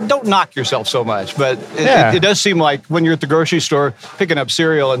 no, don't knock yourself so much. But Yeah. it does seem like when you're at the grocery store picking up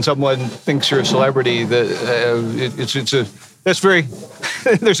cereal and someone thinks you're a celebrity, that that's very,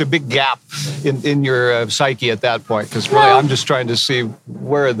 there's a big gap in your psyche at that point. Because really, I'm just trying to see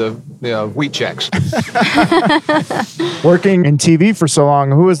where are the wheat checks. Working in TV for so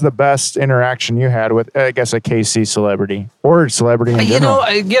long, who was the best interaction you had with, I guess, a KC celebrity or celebrity in general?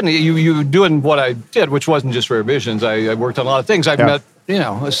 Again, you doing what I did, which wasn't just Rare Visions. I worked on a lot of things. I've Yeah.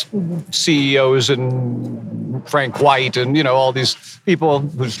 met, CEOs and Frank White and, all these people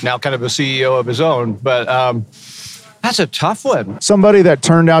who's now kind of a CEO of his own. But that's a tough one. Somebody that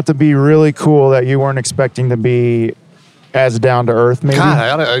turned out to be really cool that you weren't expecting to be as down to earth, maybe?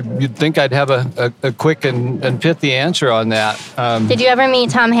 God, you'd think I'd have a quick and pithy answer on that. Did you ever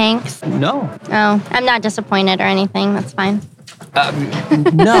meet Tom Hanks? No. Oh, I'm not disappointed or anything. That's fine.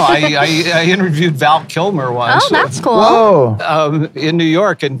 No, I interviewed Val Kilmer once. Oh, that's cool. Whoa. In New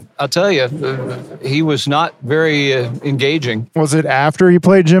York, and I'll tell you, he was not very engaging. Was it after he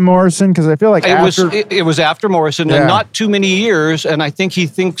played Jim Morrison? Because I feel like It was after Morrison, Yeah. and not too many years. And I think he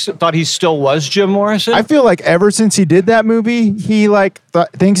thought he still was Jim Morrison. I feel like ever since he did that movie, he like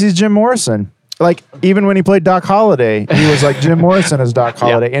thinks he's Jim Morrison. Like even when he played Doc Holliday, he was like Jim Morrison as Doc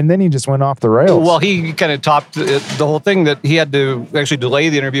Holliday, and then he just went off the rails. Well, he kind of topped the whole thing that he had to actually delay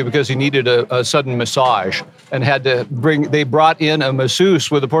the interview because he needed a sudden massage and had to they brought in a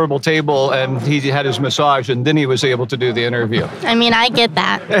masseuse with a portable table and he had his massage and then he was able to do the interview. I mean, I get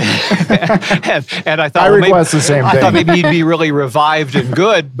that. and I thought, I well, request the same I thought thing. maybe he'd be really revived and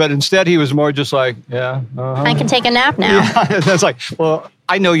good, but instead he was more just like, yeah. I can take a nap now. That's like, well,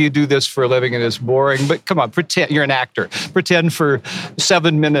 I know you do this for a living and it's boring, but come on, pretend you're an actor. Pretend for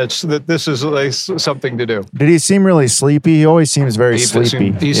 7 minutes that this is like something to do. Did he seem really sleepy? He always seems very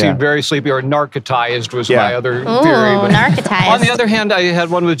sleepy. He seemed very sleepy or narcotized was Yeah. my other Ooh, theory. But narcotized. on the other hand, I had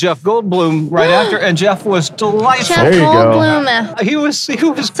one with Jeff Goldblum right after, and Jeff was delightful. Jeff There you go. Goldblum. He was So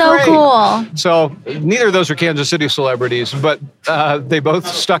great. cool. So neither of those are Kansas City celebrities, but they both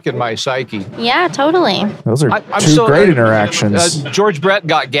stuck in my psyche. Yeah, totally. Those are I'm two still- great interactions. George Brett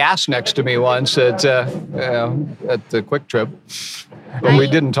got gas next to me once at the Quick Trip, but we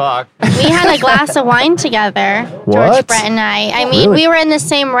didn't talk. We had a glass of wine together, What? George Brett and I mean, Really? we were in the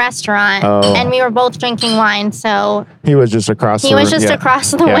same restaurant, Oh. and we were both drinking wine, so He was just across. he was just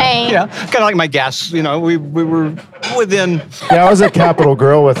across the Yeah. way. Yeah, kind of like my gas. You know, we were within. Yeah, I was at Capitol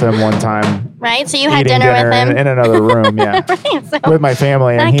Grill with him one time, Right? So you had eating dinner with him. in another room. Yeah, Right, so with my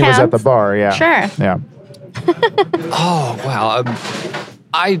family, and that he was at the counts. bar. Yeah, Sure. Yeah. Oh wow,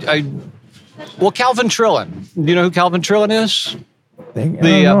 well, Calvin Trillin. Do you know who Calvin Trillin is? I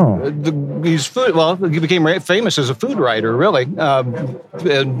don't know. He's food. Well, he became famous as a food writer, really,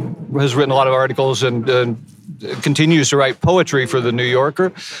 and has written a lot of articles and continues to write poetry for the New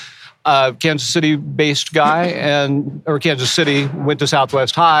Yorker. Kansas City-based guy, or Kansas City, went to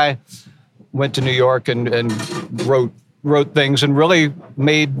Southwest High, went to New York, and wrote things, and really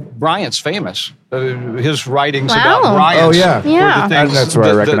made Bryant's famous. His writings about Wow. Bryant's Oh, yeah. Yeah. were the things That's where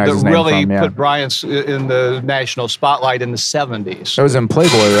I recognize that his name really from, yeah. put Bryant's in the national spotlight in the 70s. It was in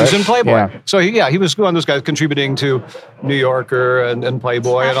Playboy, right? He was in Playboy. Yeah. So he was one of those guys contributing to New Yorker and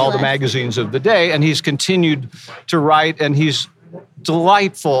Playboy and all the Fabulous. magazines of the day. And he's continued to write, and he's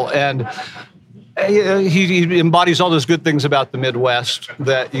delightful. And he embodies all those good things about the Midwest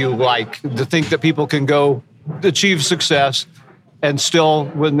that you like. To think that people can go achieve success and still,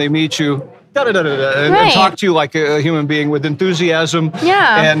 when they meet you, and Right. talk to you like a human being with enthusiasm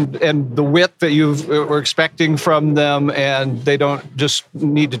Yeah. and the wit that you were expecting from them, and they don't just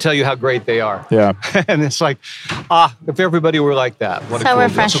need to tell you how great they are. Yeah. And it's like, if everybody were like that, what a So cool deal.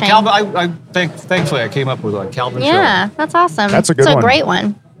 refreshing. So Calvin, thankfully I came up with like Calvin. Yeah, that's awesome. That's a good it's one. a great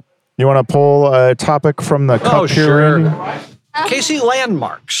one. You want to pull a topic from the cup Oh, here, sure. Randy? Casey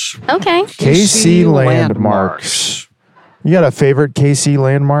Landmarks. Okay. KC Landmarks. You got a favorite KC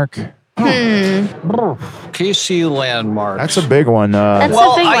landmark? Casey Landmarks. That's a big one. That's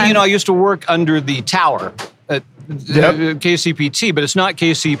Well, a big one. I used to work under the tower at KCPT, but it's not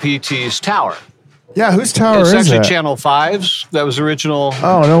KCPT's tower. yeah, whose tower It's is actually that? Channel 5's. That was original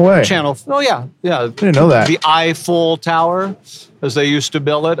Oh, no way. channel. Oh, yeah. Didn't know that. The Eiffel Tower, as they used to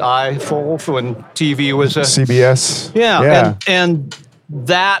bill it, Eiffel, when TV was a... CBS. Yeah. Yeah. And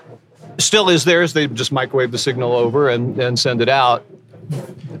that still is theirs. They just microwave the signal over and send it out.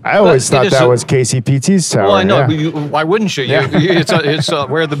 I always But it thought is that a- was KCPT's tower. Well, I know. yeah. But why wouldn't you? Yeah. It's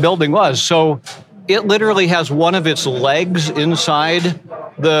where the building was. So it literally has one of its legs inside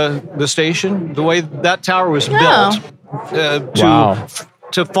the station. The way that tower was built Wow.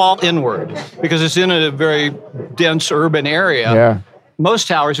 to fall inward, because it's in a very dense urban area. Yeah. Most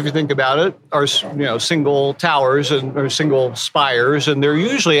towers, if you think about it, are single towers or single spires, and they're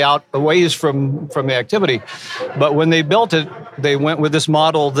usually out a ways from the activity. But when they built it, they went with this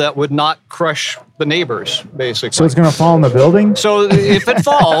model that would not crush the neighbors, basically. So it's going to fall in the building? So if it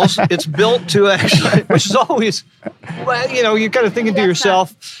falls, it's built to actually, which is always, well, you're kind of thinking to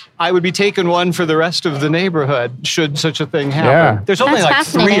yourself, I would be taking one for the rest of the neighborhood should such a thing happen. Yeah. There's only That's like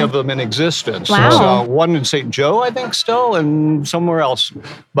 3 fascinating. of them in existence. Wow. So one in St. Joe, I think, still, and somewhere else.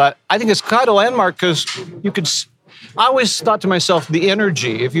 But I think it's quite a landmark because you could. I always thought to myself, the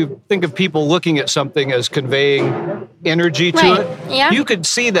energy, if you think of people looking at something as conveying energy to Right. it, Yeah. you could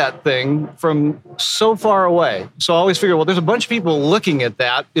see that thing from so far away. So I always figure, well, there's a bunch of people looking at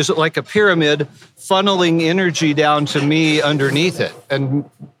that. Is it like a pyramid funneling energy down to me underneath it? And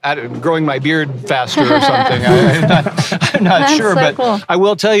growing my beard faster or something. I'm not That's sure, so but cool. I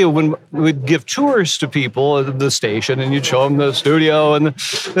will tell you, when we'd give tours to people at the station, and you'd show them the studio and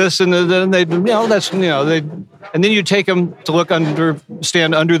this, and then they'd, and then you take them to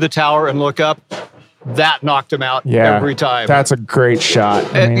stand under the tower and look up. That knocked them out Yeah, every time. That's a great shot.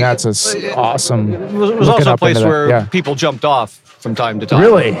 I mean, that's awesome. It was looking also a up place into that. where Yeah. people jumped off from time to time.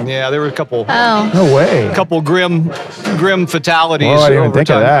 Really? Yeah, there were a couple. Oh. No way. Couple grim fatalities. Oh, I didn't even over think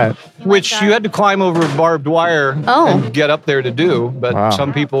of time, that. Which God. you had to climb over barbed wire Oh. and get up there to do, but Wow.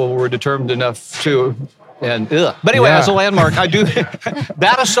 some people were determined enough to. And ugh. But anyway, Yeah. as a landmark, I do.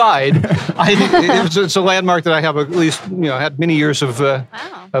 That aside, it's a landmark that I have at least had many years of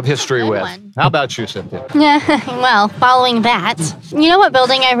history Good with. one. How about you, Cynthia? Yeah, well, following that, you know what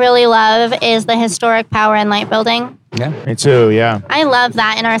building I really love is the historic Power and Light building. Yeah. Me too. Yeah. I love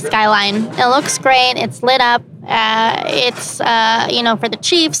that in our skyline. It looks great. It's lit up. It's for the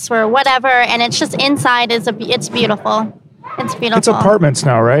Chiefs or whatever, and it's just inside it's beautiful. It's beautiful. It's apartments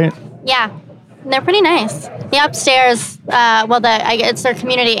now, right? Yeah, they're pretty nice. The upstairs, it's their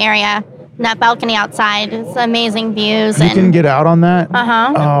community area. And that balcony outside, it's amazing views. You and can get out on that.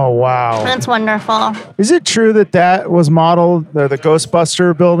 Uh-huh. Oh wow. It's wonderful. Is it true that was modeled? The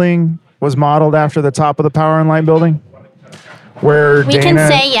Ghostbuster building was modeled after the top of the Power and Light building, where We Dana can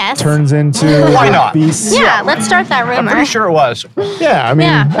say yes. turns into Why not? Beast. Yeah, let's start that rumor. I'm pretty sure it was. Yeah, I mean,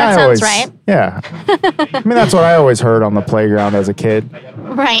 Yeah, that I sounds always, right. Yeah, I mean that's what I always heard on the playground as a kid.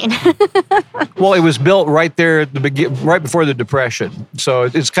 Right. Well, it was built right there at the right before the Depression. So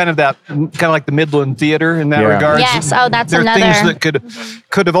it's kind of like the Midland Theater in that Yeah. regard. Yes. Oh, that's there are another. things that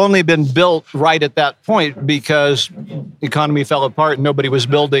could have only been built right at that point because the economy fell apart and nobody was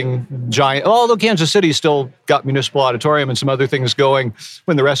building giant. Although Kansas City still got municipal auditorium and some other things going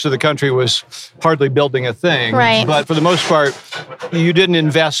when the rest of the country was hardly building a thing. Right. But for the most part, you didn't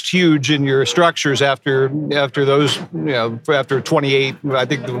invest huge in your structures after those. After 28. I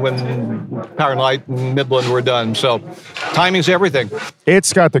think when Power and Light and Midland were done. So timing's everything.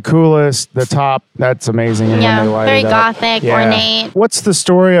 It's got the coolest, the top. That's amazing. And Yeah, when they light very it up. gothic, ornate. What's the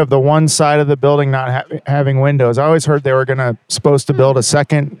story of the one side of the building not having windows? I always heard they were supposed to build a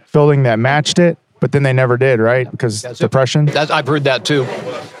second building that matched it, but then they never did, right? Because That's it. Depression. I've heard that too.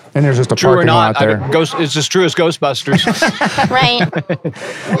 And there's just a True or parking not, lot there. it's as true as Ghostbusters. Right.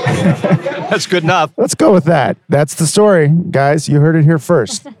 That's good enough. Let's go with that. That's the story, guys. You heard it here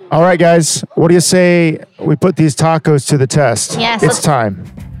first. All right, guys. What do you say we put these tacos to the test? Yes, It's let's- time.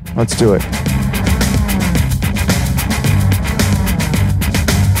 Let's do it.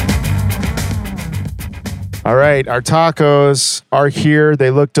 All right, our tacos are here. They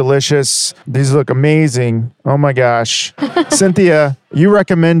look delicious. These look amazing. Oh my gosh. Cynthia, you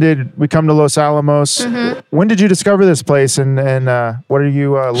recommended we come to Los Alamos. Mm-hmm. When did you discover this place and what do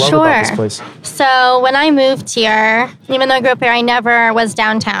you love about this Sure. place? So when I moved here, even though I grew up here, I never was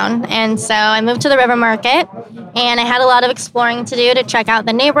downtown. And so I moved to the River Market and I had a lot of exploring to do to check out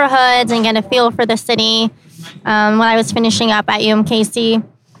the neighborhoods and get a feel for the city when I was finishing up at UMKC.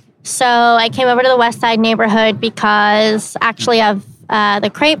 So I came over to the West Side neighborhood because actually of the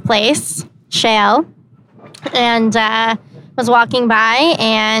crepe place, Shale, and was walking by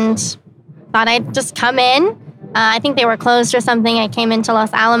and thought I'd just come in. I think they were closed or something. I came into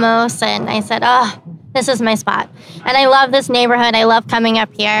Los Alamos and I said, oh, this is my spot. And I love this neighborhood. I love coming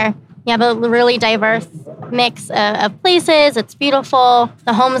up here. You have a really diverse mix of places. It's beautiful.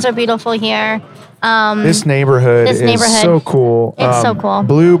 The homes are beautiful here. This neighborhood is so cool. It's so cool.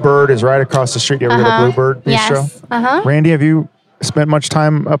 Bluebird is right across the street. You ever go to Bluebird Bistro? Yes. Uh-huh. Randy, have you spent much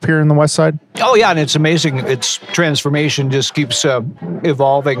time up here in the West Side? Oh yeah, and it's amazing. Its transformation just keeps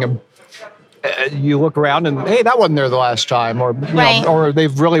evolving. And you look around and hey, that wasn't there the last time, or Right. or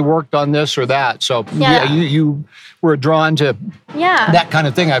they've really worked on this or that. So Yeah. you were drawn to Yeah. that kind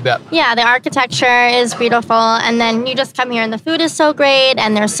of thing, I bet. Yeah, the architecture is beautiful. And then you just come here and the food is so great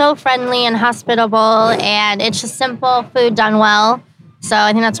and they're so friendly and hospitable and it's just simple food done well. So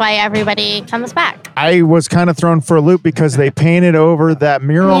I think that's why everybody comes back. I was kind of thrown for a loop because they painted over that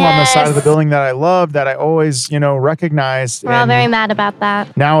mural on the side of the Yes. building that I love, that I always, recognized. We're all and very mad about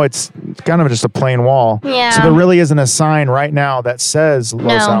that. now it's kind of just a plain wall. Yeah. So there really isn't a sign right now that says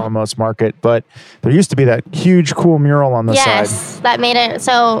Los No. Alamos Market, but there used to be that huge, cool mural on the side. Yes, that made it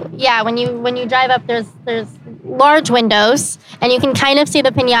so. Yeah, when you drive up, there's large windows, and you can kind of see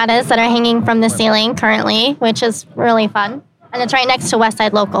the piñatas that are hanging from the ceiling currently, which is really fun. And it's right next to West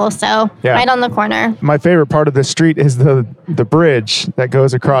Side Local, so Yeah. right on the corner. My favorite part of the street is the bridge that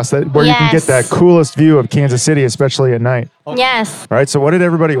goes across that, where you can get Yes. that coolest view of Kansas City, especially at night. Yes, All right, so what did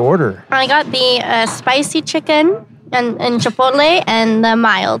everybody order? I got the spicy chicken and chipotle and the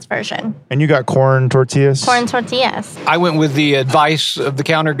mild version. And you got corn tortillas? Corn tortillas. I went with the advice of the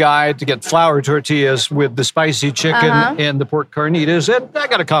counter guy to get flour tortillas with the spicy chicken and the pork carnitas. And I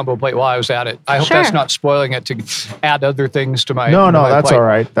got a combo plate while I was at it. I hope Sure. that's not spoiling it to add other things to my No, to my that's plate. all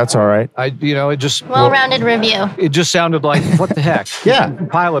right. That's all right. It just Well-rounded review. it just sounded like what the heck? Yeah.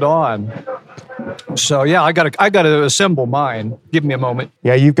 Pile it on. So yeah, I gotta assemble mine. Give me a moment.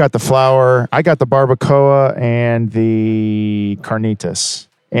 Yeah, you've got the flour. I got the barbacoa and the carnitas.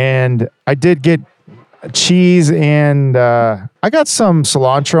 And I did get cheese and I got some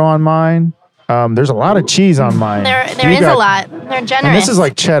cilantro on mine. There's a lot of cheese on mine. There You is got- a lot. They're generous. And this is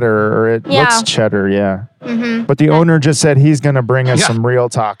like cheddar, or it Yeah. looks cheddar, yeah. But the owner just said he's going to bring us Yeah. some real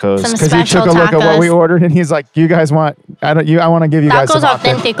tacos Some because he took special a look at what we tacos. ordered and he's like, "You guys want? I want to give you guys Tacos some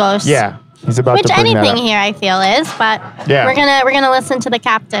authentic." auténticos. Yeah, he's about Which to bring anything that up. here I feel is, but Yeah. we're gonna listen to the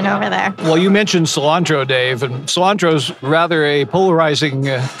captain over there. Well, you mentioned cilantro, Dave, and cilantro's rather a polarizing.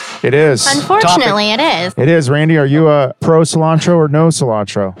 It is. Unfortunately, it is. It is. Randy, are you a pro cilantro or no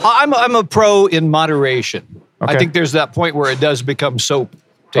cilantro? I'm a pro in moderation. Okay. I think there's that point where it does become soap.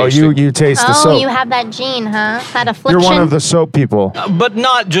 Oh, tasting. you taste the Oh, soap. you have that gene, huh? That affliction. You're one of the soap people. But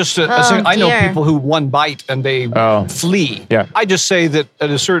not just Oh, I know dear. people who one bite and they Oh. flee. Yeah. I just say that at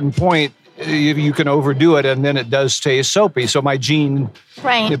a certain point you can overdo it and then it does taste soapy. So my gene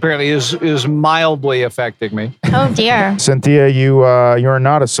Right. apparently is mildly affecting me. Oh dear. Cynthia, you're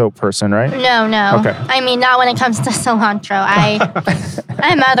not a soap person, right? No. Okay. I mean, not when it comes to cilantro.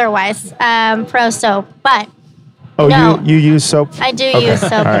 I'm otherwise pro soap, but Oh, No. you use soap? I do Okay. use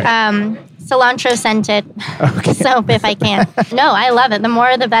soap. All right. Cilantro scented soap if I can. No, I love it. The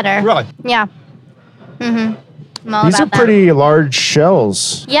more, the better. Really? Yeah. I'm all These are about that. pretty large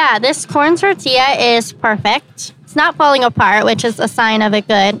shells. Yeah, this corn tortilla is perfect. It's not falling apart, which is a sign of a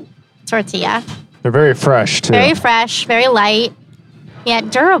good tortilla. They're very fresh too. Very fresh, very light, yet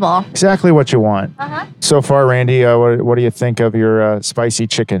durable. Exactly what you want. Uh-huh. So far, Randy, what do you think of your spicy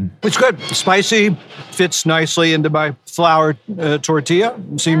chicken? It's good. Spicy, fits nicely into my flour tortilla.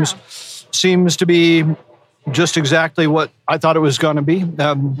 Seems to be just exactly what I thought it was going to be.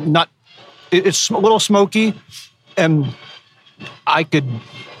 It's a little smoky, and I could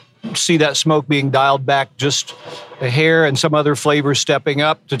see that smoke being dialed back just a hair, and some other flavor stepping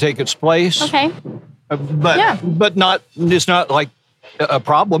up to take its place. Okay. But Yeah. but not. It's not like a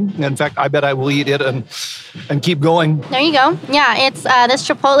problem. In fact, I bet I will eat it and keep going. There you go. Yeah, it's this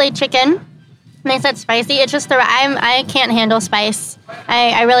chipotle chicken. And I said spicy. It's just I can't handle spice.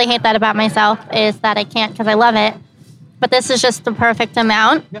 I really hate that about myself is that I can't because I love it. But this is just the perfect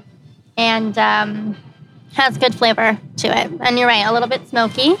amount. Yep. And has good flavor to it. And you're right, a little bit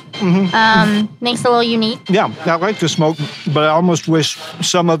smoky. Makes it a little unique. Yeah, I like the smoke, but I almost wish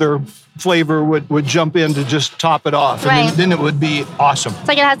some other flavor would jump in to just top it off. And Right. then it would be awesome. It's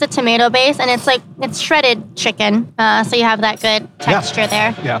like it has a tomato base, and it's shredded chicken. So you have that good texture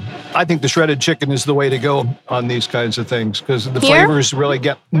there. Yeah, I think the shredded chicken is the way to go on these kinds of things because the Here? flavors really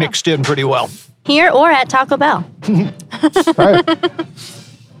get mixed in pretty well. Here or at Taco Bell. Right.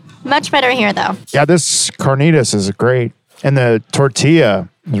 Much better here, though. Yeah, this carnitas is great, and the tortilla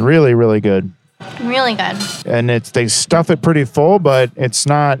is really, really good. Really good. And they stuff it pretty full, but it's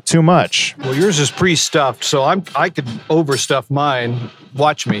not too much. Well, yours is pre-stuffed, so I could overstuff mine.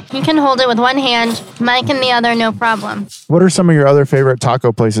 Watch me. You can hold it with one hand, Mike in the other, no problem. What are some of your other favorite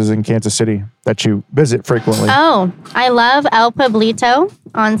taco places in Kansas City that you visit frequently? Oh, I love El Pueblito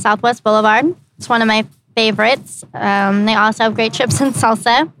on Southwest Boulevard. It's one of my favorites. They also have great chips and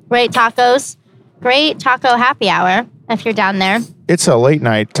salsa, great tacos, great taco happy hour if you're down there. It's a late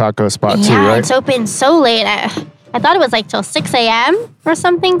night taco spot too, Yeah, right? it's open so late. I thought it was like till 6 a.m. or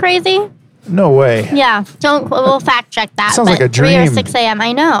something crazy. No way. Yeah, we'll fact check that. Sounds but like a 3 or dream. 6 a.m.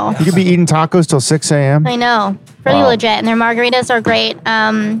 I know. You could be eating tacos till 6 a.m. I know. Pretty Wow. legit. And their margaritas are great.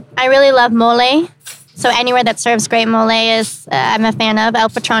 I really love mole. So anywhere that serves great mole is I'm a fan of. El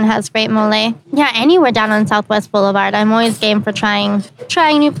Patron has great mole. Yeah, anywhere down on Southwest Boulevard. I'm always game for trying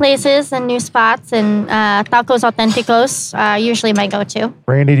new places and new spots. And Tacos Auténticos are usually my go-to.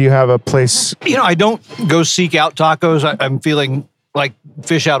 Randy, do you have a place? I don't go seek out tacos. I'm feeling like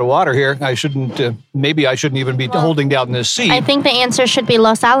fish out of water here. I shouldn't. Maybe I shouldn't even be holding down this seat. I think the answer should be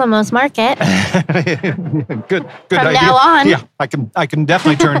Los Alamos Market. Good From idea. now on. Yeah, I can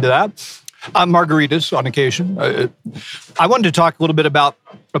definitely turn to that. Margaritas on occasion. I wanted to talk a little bit about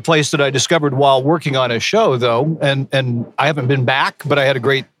a place that I discovered while working on a show, though, and I haven't been back, but I had a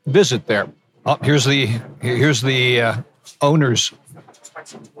great visit there. Oh, here's the owner's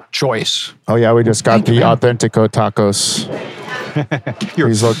choice. Oh yeah, we just got the Authentico tacos.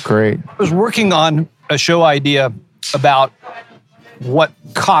 These look great. I was working on a show idea about what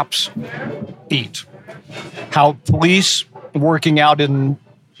cops eat, how police working out in,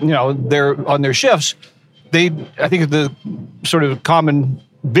 on their shifts, I think the sort of common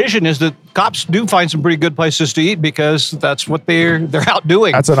vision is that cops do find some pretty good places to eat because that's what they're out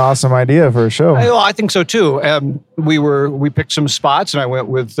doing. That's an awesome idea for a show. I think so too. We picked some spots, and I went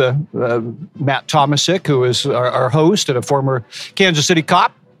with Matt Tomasic, who is our host and a former Kansas City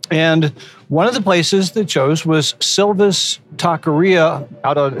cop. And one of the places they chose was Silva's Taqueria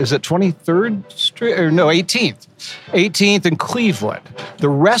out on, is it 23rd Street? Or no, 18th. 18th in Cleveland. The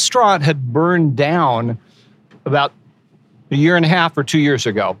restaurant had burned down about a year and a half or 2 years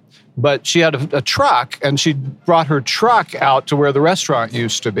ago. But she had a truck, and she brought her truck out to where the restaurant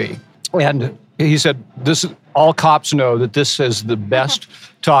used to be. And he said, all cops know that this is the best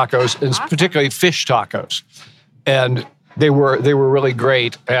tacos, and particularly fish tacos. And they were really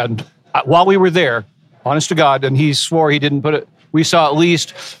great. And while we were there, honest to God, and he swore he didn't put it, we saw at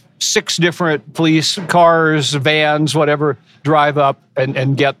least 6 different police cars, vans, whatever, drive up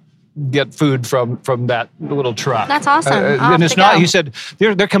and get food from that little truck. That's awesome. And it's not, he said,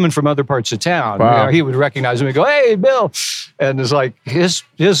 they're coming from other parts of town. Wow. He would recognize them and go, "Hey, Bill." And it's like, his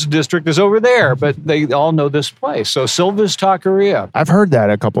district is over there, but they all know this place. So Silva's Taqueria. I've heard that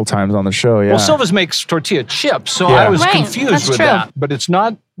a couple times on the show, yeah. Well, Silva's makes tortilla chips, so Yeah. I was Right, confused that's with true. that. But it's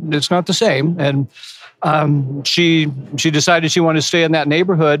not the same. And she decided she wanted to stay in that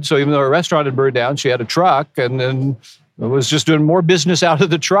neighborhood. So even though her restaurant had burned down, she had a truck, and then was just doing more business out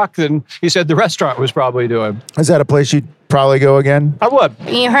of the truck than he said the restaurant was probably doing. Is that a place you'd probably go again? I would.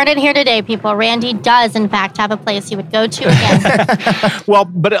 You heard it here today, people. Randy does, in fact, have a place he would go to again. Well,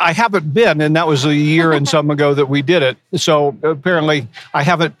 but I haven't been, and that was a year and some ago that we did it. So apparently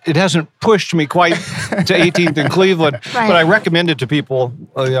it hasn't pushed me quite to 18th in Cleveland, Right. but I recommend it to people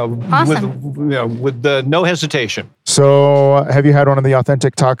Awesome. with no hesitation. So have you had one of the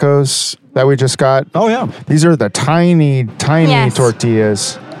authentic tacos that we just got? Oh, yeah. These are the tiny Yes.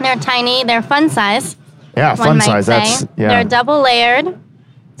 tortillas. They're tiny. They're fun size. Yeah, One fun might size. say. That's, yeah. They're double layered,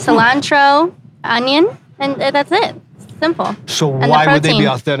 cilantro, onion, and that's it. Simple. So And the why would they be protein.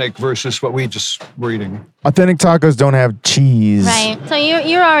 authentic versus what we just were eating? Authentic tacos don't have cheese. Right. So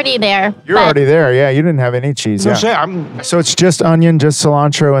you're already there. You're but- already there. Yeah, you didn't have any cheese. Yeah. So it's just onion, just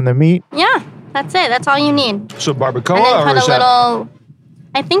cilantro, and the meat. Yeah, that's it. That's all you need. So barbacoa, And then or put is a that? little.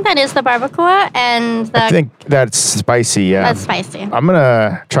 I think that is the barbacoa, and I think that's spicy. Yeah. that's spicy. I'm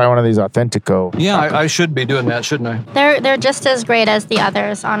gonna try one of these Authentico. Yeah, I should be doing that, shouldn't I? They're just as great as the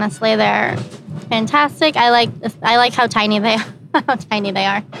others. Honestly, they're fantastic. I like how tiny they are. How tiny they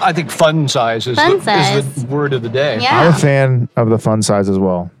are. I think fun size is Fun the size. word of the day. I'm Yeah. a fan of the fun size as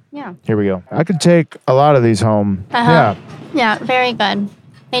well. Yeah. Here we go. I could take a lot of these home. Uh-huh. Yeah, very good.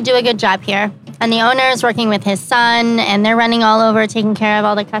 They do a good job here. And the owner is working with his son, and they're running all over, taking care of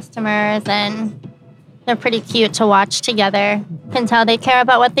all the customers, and they're pretty cute to watch together. You can tell they care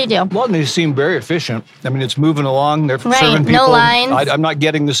about what they do. Well, and they seem very efficient. I mean, it's moving along. They're Right, serving no people. lines. I'm not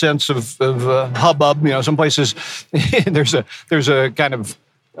getting the sense of hubbub. Some places there's a kind of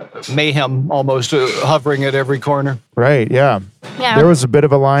mayhem almost hovering at every corner. Right. Yeah. Yeah. There was a bit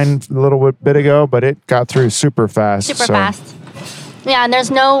of a line a little bit ago, but it got through super fast. Super so- fast. Yeah, and there's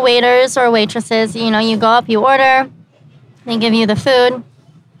no waiters or waitresses. You go up, you order, they give you the food.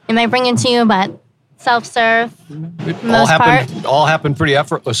 They might bring it to you, but self-serve. It Most all happened pretty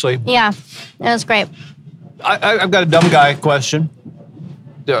effortlessly. Yeah, it was great. I've got a dumb guy question.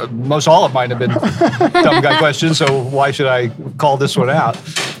 Most all of mine have been dumb guy questions, so why should I call this one out?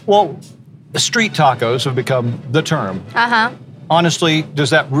 Well, street tacos have become the term. Uh-huh. Honestly, does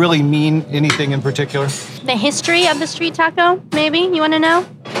that really mean anything in particular? The history of the street taco, maybe? You want to know?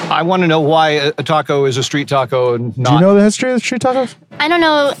 I want to know why a taco is a street taco and not. Do you know the history of the street tacos? I don't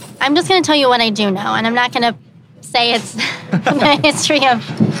know. I'm just going to tell you what I do know, and I'm not going to say it's the history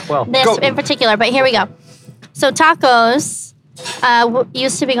of Well, this go- in particular, but here we go. So tacos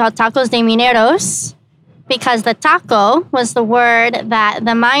used to be called tacos de mineros because the taco was the word that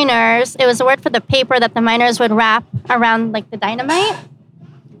the miners, it was the word for the paper that the miners would wrap around like the dynamite.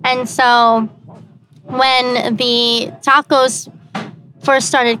 And so when the tacos first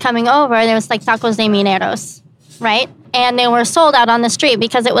started coming over, there was like tacos de mineros, right? And they were sold out on the street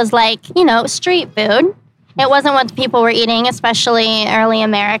because it was like, street food. It wasn't what people were eating, especially early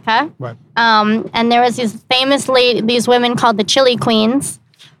America. Right. And there was these women called the chili queens.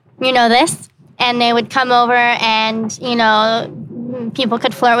 You know this? And they would come over and, people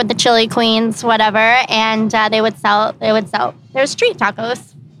could flirt with the chili queens, whatever. And they would sell their street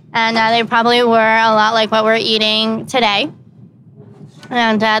tacos. And they probably were a lot like what we're eating today.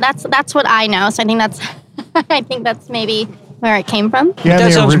 And that's what I know. So I think that's I think that's maybe where it came from. Yeah, That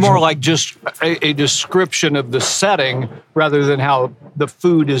the sounds original- more like just a description of the setting rather than how the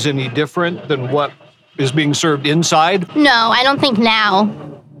food is any different than what is being served inside. No, I don't think now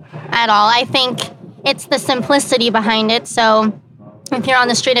at all. I think it's the simplicity behind it. So if you're on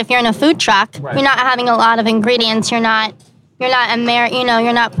the street, if you're in a food truck, Right. you're not having a lot of ingredients. You're not you're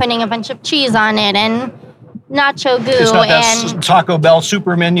not putting a bunch of cheese on it and nacho goo It's not that and Taco Bell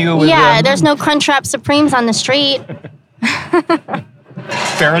super menu. With yeah, there's no Crunchwrap Supremes on the street.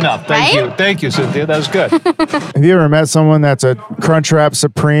 Fair enough. Right? Thank you, Cynthia. That was good. Have you ever met someone that's a Crunchwrap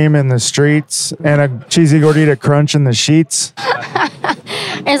Supreme in the streets and a cheesy gordita crunch in the sheets?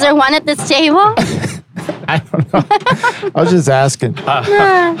 Is there one at this table? I don't know. I was just asking.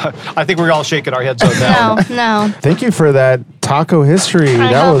 I think we're all shaking our heads on that. No. Thank you for that taco history.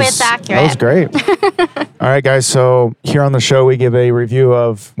 I that hope was it's accurate. That was great. All right, guys. So here on the show, we give a review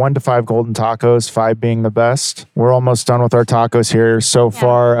of 1 to 5 golden tacos, 5 being the best. We're almost done with our tacos here so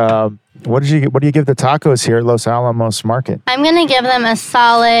far. What do you give the tacos here at Los Alamos Market? I'm gonna give them a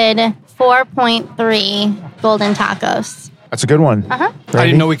solid 4.3 golden tacos. That's a good one. Uh-huh. I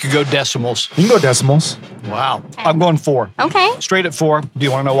didn't know we could go decimals. You can go decimals. Wow. I'm going 4. Okay. Straight at 4. Do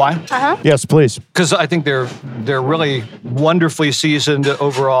you want to know why? Uh-huh. Yes, please. Because I think they're really wonderfully seasoned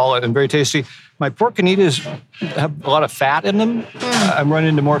overall and very tasty. My porcanitas have a lot of fat in them. I'm running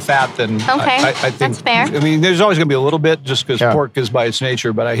into more fat than Okay, I think. that's fair. I mean, there's always going to be a little bit just because Yeah. pork is by its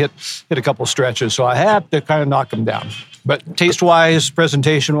nature, but I hit a couple stretches, so I have to kind of knock them down. But taste-wise,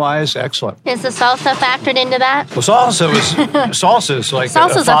 presentation-wise, excellent. Is the salsa factored into that? Well, salsa is like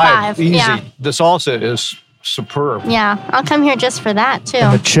Salsa's a 5, easy. yeah. The salsa is superb. Yeah, I'll come here just for that too.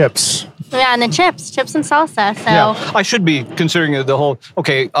 The chips. Yeah, and the chips and salsa. So Yeah, I should be considering the whole.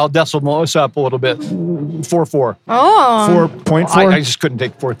 Okay, I'll decimal this up a little bit. 4.4. oh, 4.4. I just couldn't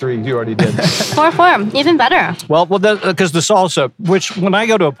take 4.3. You already did. 4.4, even better. well, because the salsa, which when I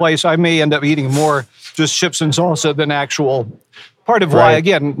go to a place, I may end up eating more just chips and salsa than actual. Part of why, Right.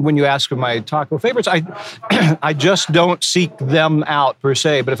 again, when you ask my taco favorites, I just don't seek them out per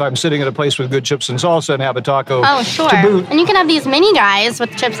se. But if I'm sitting at a place with good chips and salsa and have a taco Oh, sure. to boot, And you can have these mini guys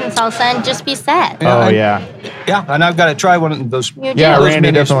with chips and salsa and just be set. Oh, and- yeah. yeah, and I've got to try one of those. You do. Yeah, Those Randy,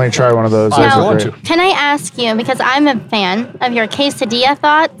 minis. definitely try one of those. I'm Those are going great. to. Can I ask you, because I'm a fan of your quesadilla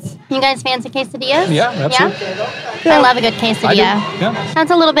thoughts? You guys fans of quesadillas? Yeah, absolutely. Yeah? I love a good quesadilla. I do. Yeah.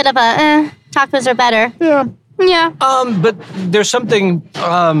 That's a little bit of a, tacos are better. Yeah. Yeah. But there's something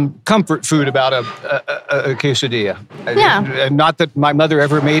comfort food about a quesadilla. Yeah. And not that my mother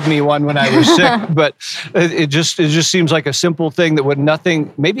ever made me one when I was sick, but it just seems like a simple thing that would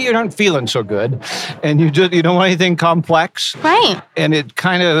nothing. Maybe you aren't feeling so good, and you don't want anything complex. Right. And it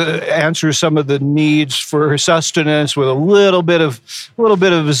kind of answers some of the needs for sustenance with a little bit of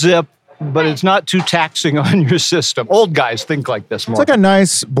zip. But it's not too taxing on your system. Old guys think like this more. It's like a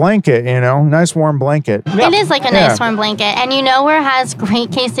nice blanket, nice warm blanket. It is like a nice Yeah. warm blanket. And you know where has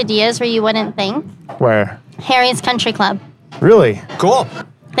great quesadillas where you wouldn't think? Where? Harry's Country Club. Really? Cool.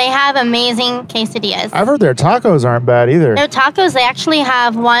 They have amazing quesadillas. I've heard their tacos aren't bad either. Their tacos, they actually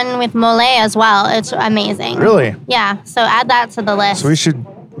have one with mole as well. It's amazing. Really? Yeah. So add that to the list. So we should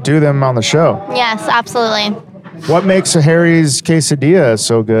do them on the show. Yes, absolutely. What makes a Harry's quesadilla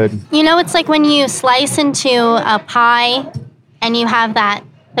so good? You know, it's like when you slice into a pie and you have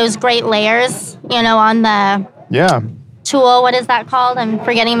those great layers, on the Yeah. tool. What is that called? I'm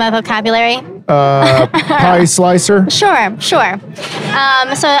forgetting my vocabulary. Pie slicer. Sure. So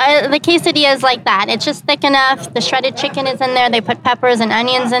the quesadilla is like that. It's just thick enough. The shredded chicken is in there. They put peppers and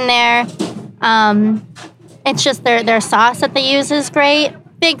onions in there. It's just their sauce that they use is great.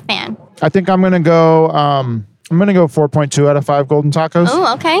 Big fan. I think I'm gonna go. I'm gonna go 4.2 out of 5 golden tacos.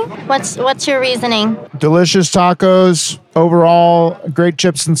 Oh, okay. What's your reasoning? Delicious tacos overall. Great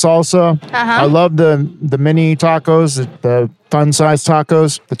chips and salsa. I love the mini tacos, the fun size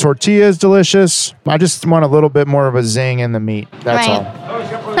tacos. The tortilla is delicious. I just want a little bit more of a zing in the meat. That's Right.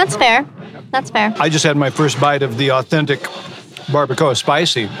 all. That's fair. That's fair. I just had my first bite of the authentic barbacoa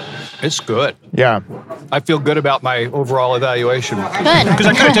spicy. It's good. Yeah. I feel good about my overall evaluation. Good. Because I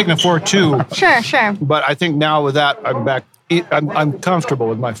could have taken a 4.2, Sure. but I think now with that, I'm back. I'm comfortable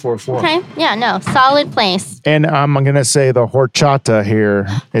with my 4.4. Okay. Yeah, no. Solid place. And I'm gonna say the horchata here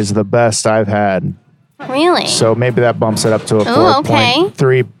is the best I've had. Really? So maybe that bumps it up to a Ooh, okay.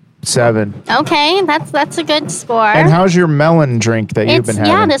 4.37. Okay, that's a good score. And how's your melon drink that you've been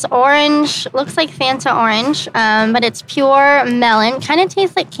having? Yeah, this orange looks like Fanta orange, but it's pure melon. Kind of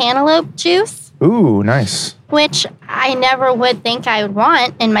tastes like cantaloupe juice, Ooh, nice. which I never would think I would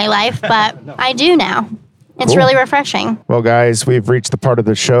want in my life, but I do now. It's Cool. really refreshing. Well, guys, we've reached the part of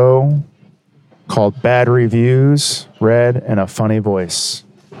the show called Bad Reviews, read in a funny voice.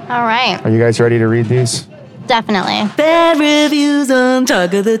 All right. Are you guys ready to read these? Definitely. Bad reviews on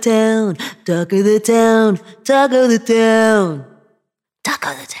Talk of the Town. Talk of the Town. Talk of the Town. Talk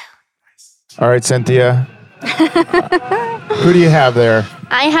of the Town. All right, Cynthia. Who do you have there?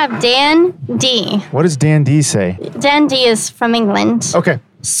 I have Dan D. What does Dan D say? Dan D is from England. Okay.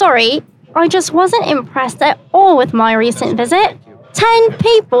 Sorry, I just wasn't impressed at all with my recent visit. 10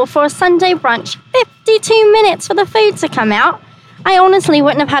 people for a Sunday brunch, 52 minutes for the food to come out. I honestly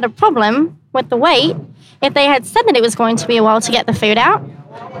wouldn't have had a problem with the wait if they had said that it was going to be a while to get the food out.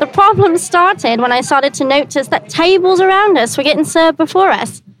 The problem started when I started to notice that tables around us were getting served before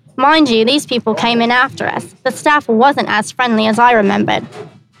us. Mind you, these people came in after us. The staff wasn't as friendly as I remembered.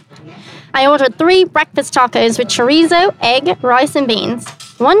 I ordered 3 breakfast tacos with chorizo, egg, rice, and beans.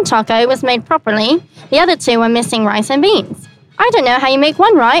 1 taco was made properly. The other 2 were missing rice and beans. I don't know how you make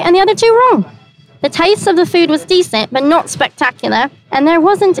one right and the other 2 wrong. The taste of the food was decent, but not spectacular, and there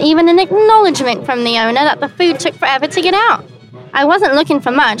wasn't even an acknowledgement from the owner that the food took forever to get out. I wasn't looking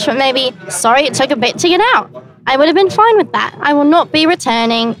for much, but maybe, sorry it took a bit to get out. I would have been fine with that. I will not be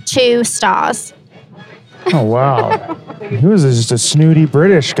returning 2 stars. Oh, wow. He was just a snooty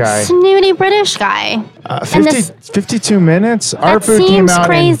British guy. Snooty British guy. 52 minutes? Our food came seems out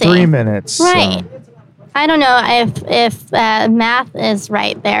crazy. in 3 minutes. so- Right. I don't know if math is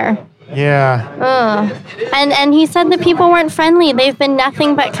right there. Yeah. Ugh. And he said the people weren't friendly. They've been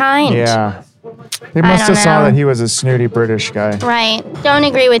nothing but kind. Yeah. They must don't have saw know. that he was a snooty British guy. Right. Don't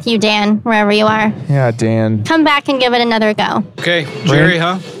agree with you, Dan, wherever you are. Yeah, Dan. Come back and give it another go. Okay, Jerry,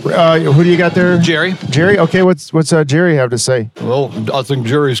 huh? Who do you got there? Jerry. Jerry? Okay, what's Jerry have to say? Well, I think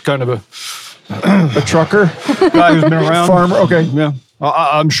Jerry's kind of a A trucker? guy who's been around. Farmer? Okay. Yeah.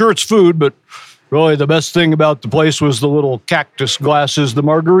 I'm sure it's food, but really the best thing about the place was the little cactus glasses the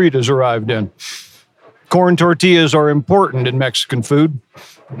margaritas arrived in. Corn tortillas are important in Mexican food.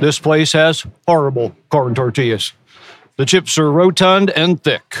 This place has horrible corn tortillas. The chips are rotund and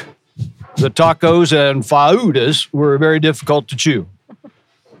thick. The tacos and faudas were very difficult to chew.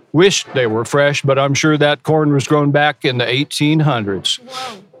 Wished they were fresh, but I'm sure that corn was grown back in the 1800s.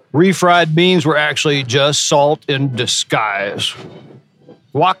 Refried beans were actually just salt in disguise.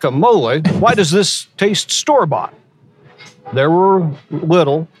 Guacamole, why does this taste store-bought? There were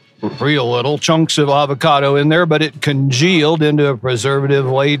real little chunks of avocado in there, but it congealed into a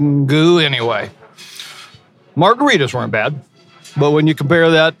preservative-laden goo anyway. Margaritas weren't bad, but when you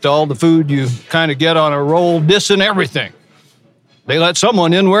compare that to all the food you kind of get on a roll dissing everything, they let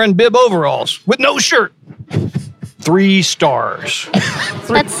someone in wearing bib overalls with no shirt. 3 stars.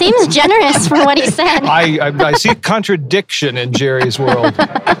 That seems generous for what he said. I see contradiction in Jerry's world.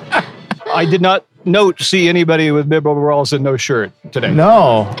 I did not see anybody with bib overalls and no shirt today.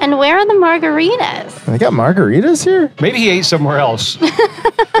 No. And where are the margaritas? They got margaritas here? Maybe he ate somewhere else.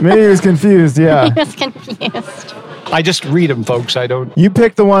 Maybe he was confused, yeah. He was confused. I just read them, folks. I don't. You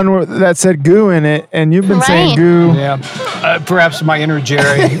picked the one that said goo in it, and you've been saying Right. goo. Yeah. Perhaps my inner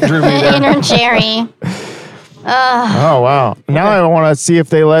Jerry drew me there. Inner Jerry. Oh, wow. Now I want to see if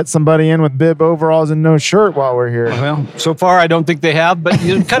they let somebody in with bib overalls and no shirt while we're here. Well, so far I don't think they have, but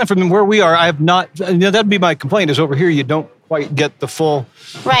kind of from where we are, I have not. That'd be my complaint. Is over here you don't quite get the full.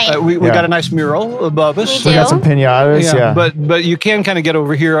 Right. We Yeah. got a nice mural above us. We We got some pinatas, yeah. But you can kind of get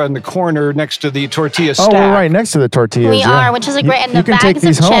over here on the corner next to the tortilla Oh, stack. we're right next to the tortillas. We yeah. are, which is a You- great, and you the can take bags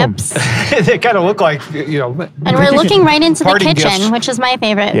these of home. chips. They kind of look like, And we're looking right into the Party kitchen, gifts. which is my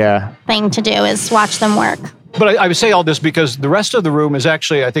favorite Yeah. thing to do is watch them work. But I would say all this because the rest of the room is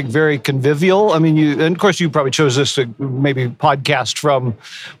actually, I think, very convivial. I mean, and of course, you probably chose this to maybe podcast from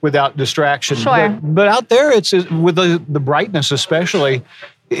without distraction. Sure. But out there, it's with the brightness especially,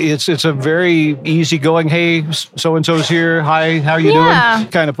 it's a very easygoing, hey, so-and-so's here, hi, how you Yeah. doing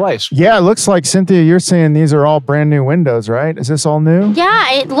kind of place. Yeah, it looks like, Cynthia, you're saying these are all brand new windows, right? Is this all new?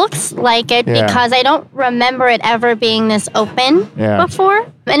 Yeah, it looks like it Yeah. because I don't remember it ever being this open Yeah. before.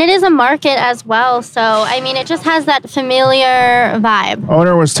 And it is a market as well. So, I mean, it just has that familiar vibe.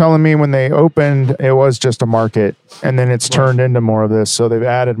 Owner was telling me when they opened, it was just a market, and then it's turned into more of this. So they've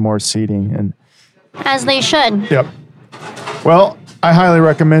added more seating. And As they should. yep. Well, I highly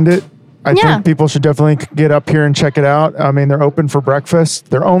recommend it. I Yeah. think people should definitely get up here and check it out. I mean, they're open for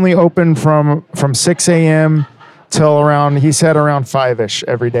breakfast. They're only open from 6 a.m. till around, he said, around 5-ish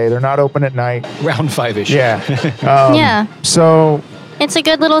every day. They're not open at night. Round 5-ish. Yeah. Yeah. So It's a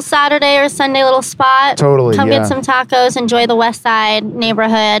good little Saturday or Sunday little spot. Totally, Come yeah. get some tacos, enjoy the West Side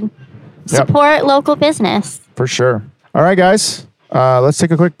neighborhood. Support local business. for sure. All right, guys. Let's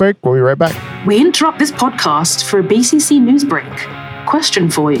take a quick break. We'll be right back. We interrupt this podcast for a BCC news break. Question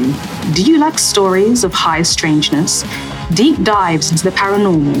for you. Do you like stories of high strangeness, deep dives into the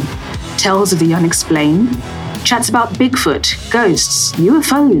paranormal, tales of the unexplained, chats about Bigfoot, ghosts,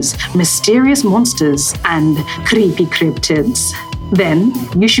 UFOs, mysterious monsters, and creepy cryptids? Then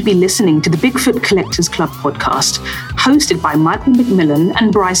you should be listening to the Bigfoot Collectors Club podcast, hosted by Michael McMillan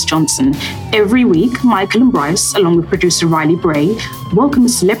and Bryce Johnson. Every week, Michael and Bryce, along with producer Riley Bray, welcome a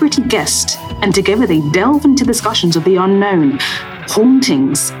celebrity guest, and together they delve into discussions of the unknown,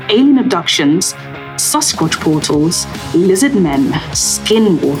 hauntings, alien abductions, Sasquatch portals, lizard men,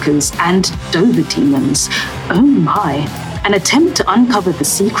 skinwalkers, and Dover demons. Oh my. An attempt to uncover the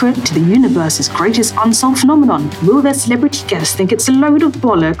secret to the universe's greatest unsolved phenomenon. Will their celebrity guests think it's a load of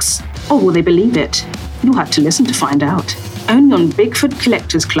bollocks, or will they believe it? You'll have to listen to find out. Only on Bigfoot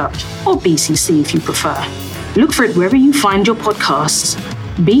Collectors Club, or BCC if you prefer. Look for it wherever you find your podcasts.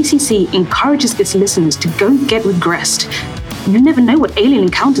 BCC encourages its listeners to go get regressed. You never know what alien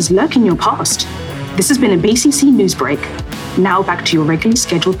encounters lurk in your past. This has been a BCC News Break. Now back to your regularly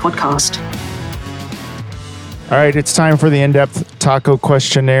scheduled podcast. All right, it's time for the in-depth taco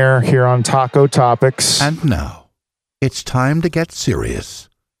questionnaire here on Taco Topics. And now, it's time to get serious.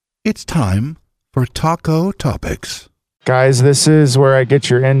 It's time for Taco Topics. Guys, this is where I get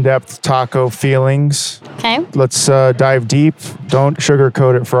your in-depth taco feelings. Okay. Let's dive deep. Don't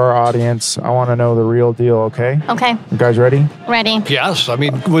sugarcoat it for our audience. I want to know the real deal, okay? Okay. You guys ready? Ready. Yes. I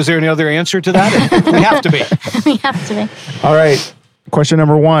mean, was there any other answer to that? We have to be. We have to be. All right. Question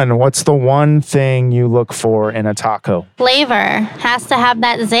number 1. What's the one thing you look for in a taco? Flavor has to have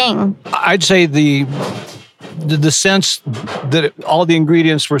that zing. I'd say the sense that all the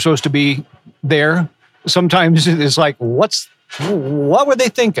ingredients were supposed to be there. Sometimes it's like, what were they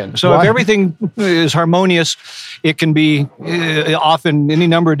thinking? So Why? if everything is harmonious, it can be off in any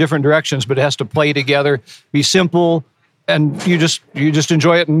number of different directions, but it has to play together, be simple, and you just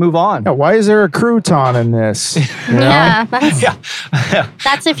enjoy it and move on. Yeah, why is there a crouton in this? You know? Yeah, that's, Yeah.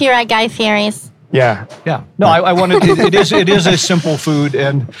 that's if you're at Guy Fieri's. Yeah. Yeah. No, I wanted it is a simple food,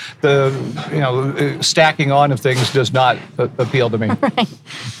 and the stacking on of things does not appeal to me.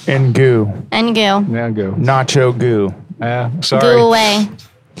 And goo. And goo. Yeah, go. Nacho goo. Sorry. Goo away.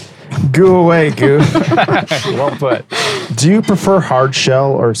 Goo away, goo. Well put. Do you prefer hard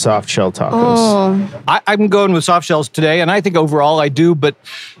shell or soft shell tacos? Oh, I'm going with soft shells today, and I think overall I do, but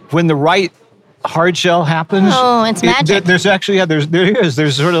when the right hard shell happens, Oh, it's magic. There's actually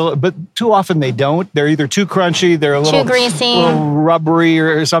there's sort of, but too often they don't. They're either too crunchy, they're a little greasy. a little rubbery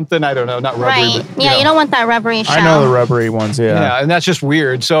or something. I don't know, not rubbery. right. But, Yeah, you don't want that rubbery shell. I know the rubbery ones, Yeah, and that's just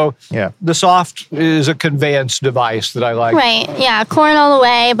weird. So Yeah. the soft is a conveyance device that I like. Right. Yeah, corn all the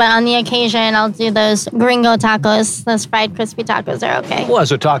way, but on the occasion, I'll do those gringo tacos. Those fried crispy tacos are okay. Well,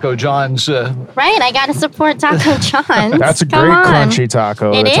 as a Taco John's, Right. I got to support Taco John's. That's a Come great on. crunchy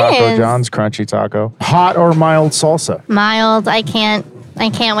taco. It the Taco is. John's crunchy taco. Hot or mild salsa? Mild. I can't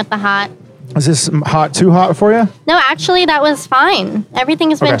with the hot. Is this too hot for you? No, actually, that was fine.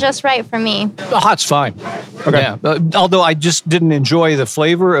 Everything has been Okay. just right for me. the hot's fine. Okay. Yeah. Although I just didn't enjoy the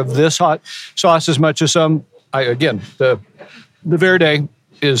flavor of this hot sauce as much as some. The Verde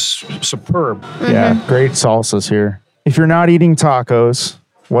is superb. Yeah, great salsas here. If you're not eating tacos,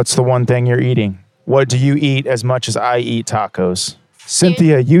 what's the one thing you're eating? What do you eat as much as I eat tacos?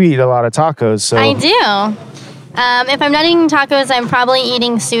 Cynthia, you eat a lot of tacos, so I do. If I'm not eating tacos, I'm probably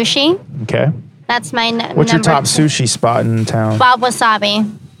eating sushi. okay. That's my What's your number top 2. sushi spot in town? Bob Wasabi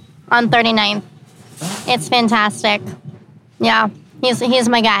on 39th. It's fantastic. Yeah, he's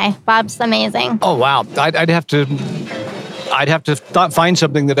my guy. Bob's amazing. Oh wow! I'd have to find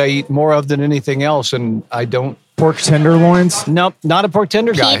something that I eat more of than anything else, and I don't. Pork tenderloins? Nope, not a pork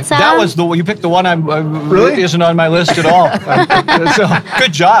tender guy. Pizza? That was you picked the one Really? isn't on my list at all. So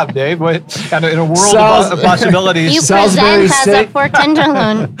good job, Dave. And in a world of possibilities, You Salisbury present as steak. a pork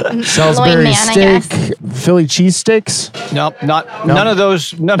tenderloin loin Salisbury man, I guess. steak, Philly cheesesteaks? nope, none of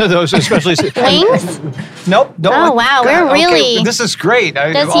those, especially Wings? Nope. Don't Oh, wow, we're really- This is great.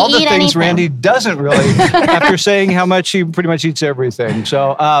 Does all he the eat things anything? Randy doesn't really. After saying how much he pretty much eats everything,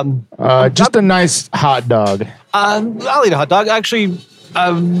 so Just a nice hot dog. I'll eat a hot dog. Actually,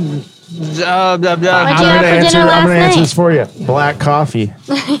 What'd you I'm have gonna for dinner last answer night? this for you. Black coffee.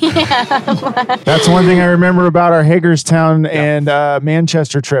 That's one thing I remember about our Hagerstown and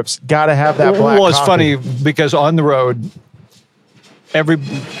Manchester trips. Got to have that black well, it's coffee. funny because on the road,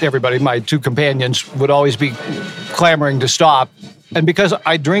 everybody, my 2 companions, would always be clamoring to stop, and because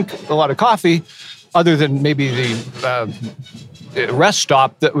I drink a lot of coffee, other than maybe the rest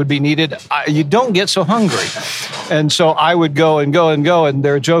stop that would be needed, you don't get so hungry. And so I would go and go and go. And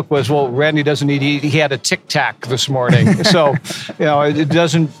their joke was, well, Randy doesn't eat. He had a Tic Tac this morning. So, it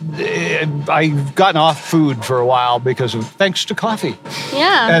doesn't, I've gotten off food for a while thanks to coffee.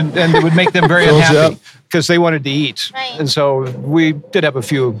 Yeah. And it would make them very Fills you unhappy up. because they wanted to eat. Right. And so we did have a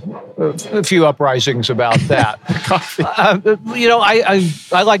few uprisings about that.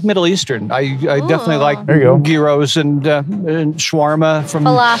 I like Middle Eastern. I definitely like There you go. gyros and shawarma from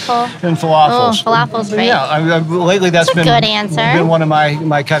Falafel. and falafels. Oh, falafel's great. Yeah, lately that's That's a been good answer. been one of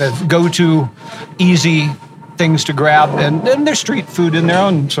my kind of go-to easy things to grab, and they're street food in their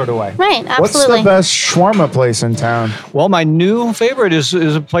own sort of way. Right, What's absolutely. the best shawarma place in town? Well, my new favorite is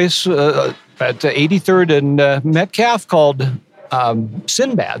a place at 83rd and Metcalf called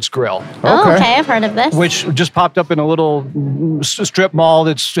Sinbad's Grill, Oh, okay, I've heard of this. which just popped up in a little strip mall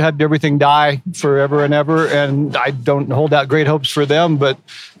that's had everything die forever and ever. And I don't hold out great hopes for them, but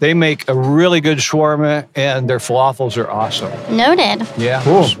they make a really good shawarma and their falafels are awesome. Noted. Yeah,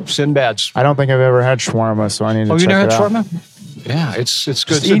 Cool. Sinbad's. I don't think I've ever had shawarma, so I need to Oh, check you never had it out. shawarma? Yeah, it's good. Just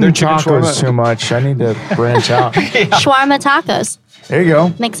So eating their chicken tacos shawarma- too much. I need to branch out. Shawarma tacos. There you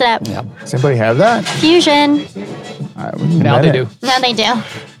go. Mix it up. Yeah. Does anybody have that? Fusion. Now they do. No, they do.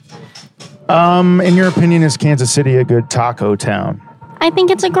 In your opinion, is Kansas City a good taco town? I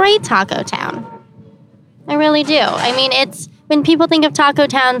think it's a great taco town. I really do. I mean, it's when people think of taco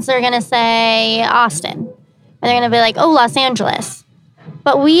towns, they're going to say Austin. Or they're going to be like, oh, Los Angeles.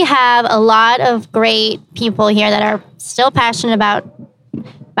 But we have a lot of great people here that are still passionate about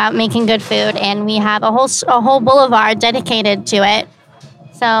making good food, and we have a whole boulevard dedicated to it.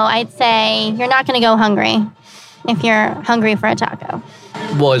 So I'd say you're not going to go hungry if you're hungry for a taco.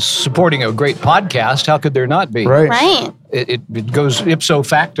 Well, as supporting a great podcast, how could there not be? Right. Right. It goes ipso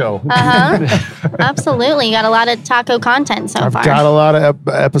facto. Uh-huh. Absolutely. You got a lot of taco content so I've far. got a lot of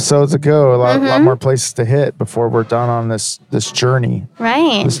episodes to go, a lot more places to hit before we're done on this journey,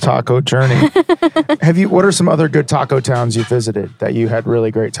 Right. this taco journey. What are some other good taco towns you visited that you had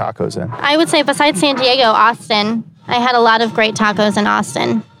really great tacos in? I would say besides San Diego, Austin. I had a lot of great tacos in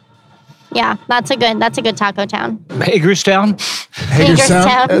Austin. Yeah, that's a good taco town. Hagerstown.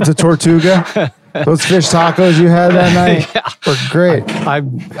 Hagerstown. It's a Tortuga. Those fish tacos you had that night were great.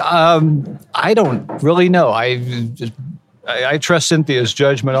 I don't really know. I trust Cynthia's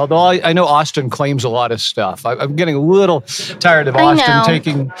judgment, although I know Austin claims a lot of stuff. I'm getting a little tired of I Austin know.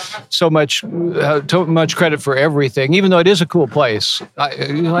 taking so much credit for everything, even though it is a cool place.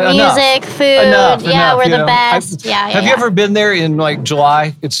 Music, food. Enough, We're you the know. best. Have you ever been there in like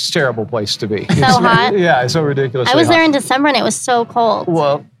July? It's a terrible place to be. So hot. Yeah, it's so ridiculous. I was there in December and it was so cold.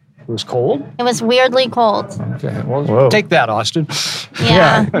 Well, it was cold. It was weirdly cold. Okay, well, Whoa. take that, Austin.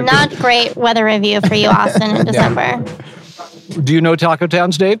 Yeah, not great weather review for you, Austin, in December. Do you know Taco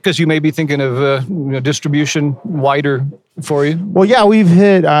Towns, Dave? Because you may be thinking of distribution wider for you. Well, yeah, we've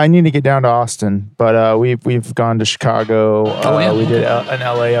hit. I need to get down to Austin, but we've gone to Chicago. Yeah. We did an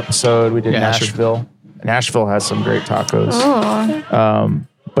LA episode. We did Yeah, sure. Nashville. Nashville has some great tacos. Ooh.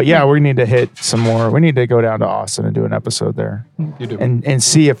 But yeah, we need to hit some more. We need to go down to Austin and do an episode there You do. and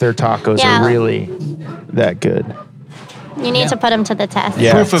see if their tacos Yeah. are really that good. You need to put them to the test.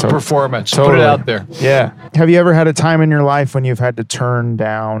 Yeah. Proof of so- performance. Put Totally. it out there. Yeah. Have you ever had a time in your life when you've had to turn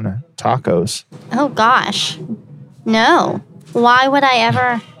down tacos? Oh, gosh. No. Why would I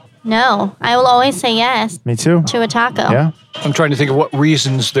ever? No. I will always say yes Me too. to a taco. Yeah. I'm trying to think of what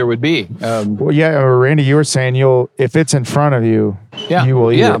reasons there would be. Well, yeah, Randy, you were saying if it's in front of you, you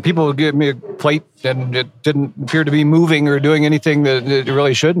will eat it. People would give me a plate and it didn't appear to be moving or doing anything that it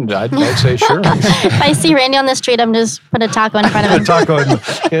really shouldn't. I'd say sure. If I see Randy on the street, I'm just put a taco in front of him. Taco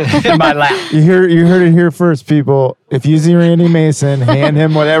in my lap. You heard it here first, people. If you see Randy Mason, hand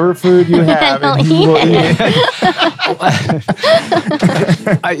him whatever food you have, and he will eat it.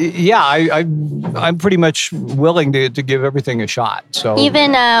 I'm pretty much willing to give everything a shot. So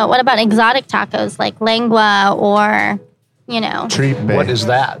Even, what about exotic tacos like lengua or, Treat bay. what is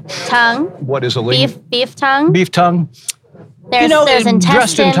that? tongue? What is a ling- Beef tongue? beef tongue? There's dressed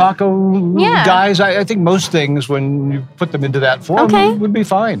intestine. in taco Yeah. guys. I think most things, when you put them into that form, Okay. would be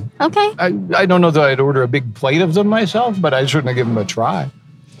fine. Okay, I don't know that I'd order a big plate of them myself, but I'd certainly give them a try.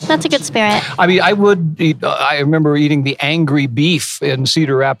 that's a good spirit. I mean, I would eat. I remember eating the Angry Beef in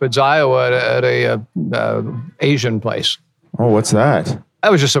Cedar Rapids, Iowa, at a Asian place. Oh, what's that?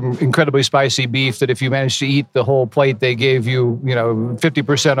 That was just some incredibly spicy beef that if you managed to eat the whole plate, they gave you,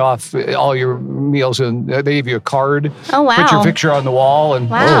 50% off all your meals, and they gave you a card. Oh, wow. Put your picture on the wall, and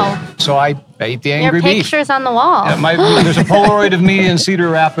Wow. so I ate the Your Angry Beef. picture's on the wall. Yeah, there's a Polaroid of me in Cedar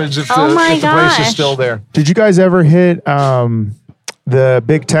Rapids if, Oh my if the place is gosh. still there. Did you guys ever hit The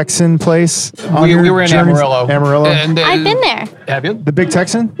Big Texan place? on We your were in journeys? Amarillo. Amarillo? And, I've been there. Have you? The Big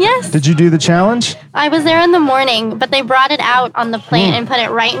Texan? Yes. Did you do the challenge? I was there in the morning, but they brought it out on the plate and put it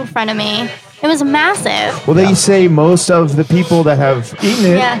right in front of me. It was massive. Well, they say most of the people that have eaten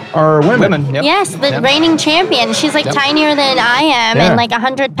it Yeah. are women. Women. Yep. Yes, the Yep. reigning champion. She's like Yep. tinier than I am Yeah. and like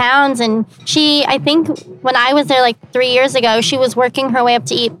 100 pounds. And I think when I was there like 3 years ago, she was working her way up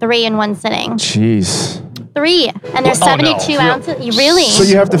to eat 3 in one sitting. Jeez. 3. And there's Well, oh, no. 72 ounces. Really? So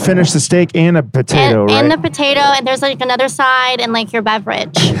you have to finish the steak and a potato, right? And the potato, and there's like another side and like your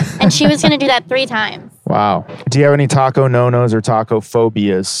beverage. And she was going to do that 3 times. Wow. Do you have any taco no-nos or taco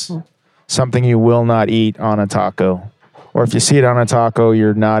phobias? Something you will not eat on a taco? Or if you see it on a taco,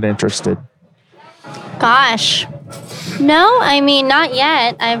 you're not interested? Gosh. No, I mean, not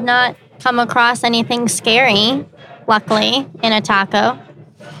yet. I've not come across anything scary, luckily, in a taco.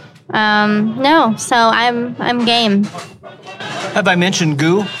 No, so I'm game. Have I mentioned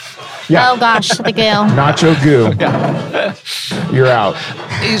goo? Yeah. Oh gosh, the goo. Nacho goo. You're out.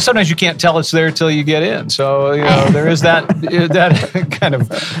 Sometimes you can't tell it's there till you get in. So, there is that kind of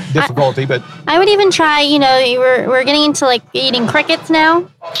difficulty. But I would even try, we're getting into like eating crickets now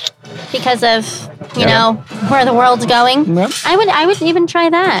because of, where the world's going. Yep. I would even try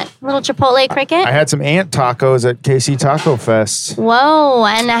that. Little Chipotle cricket. I had some ant tacos at KC Taco Fest. Whoa,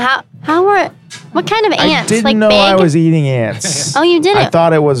 and what kind of ants? I didn't like know big? I was eating ants. Oh, you didn't? I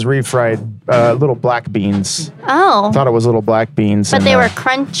thought it was refried little black beans. Oh. I thought it was little black beans. But and, they were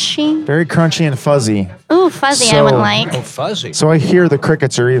crunchy. very crunchy and fuzzy. Ooh, fuzzy I So- wouldn't like. fuzzy. So I hear the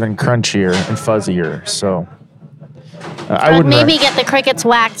crickets are even crunchier and fuzzier. So I I'd wouldn't. maybe get the crickets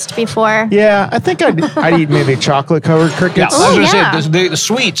waxed before. Yeah, I think I'd eat maybe chocolate covered Yeah, crickets. I was going to yeah. say, the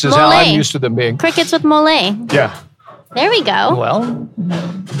sweets is how Mole. I'm used to them being. Crickets with mole. Yeah. There we go. Well,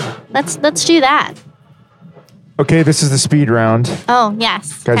 Let's do that. Okay, this is the speed round. Oh,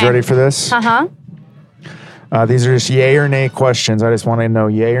 yes. Guys, ready for this? Uh-huh. These are just yay or nay questions. I just want to know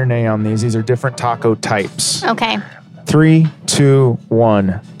yay or nay on these. These are different taco types. Okay. 3, 2,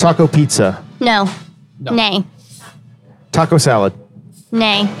 1. Taco pizza. No. Nay. Taco salad.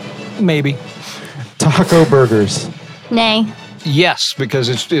 Nay. maybe. Taco burgers. Nay. Yes, because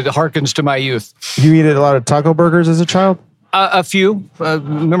it harkens to my youth. You eat a lot of taco burgers as a child? A few.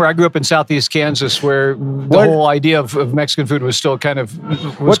 Remember, I grew up in southeast Kansas, where the whole idea of Mexican food was still kind of.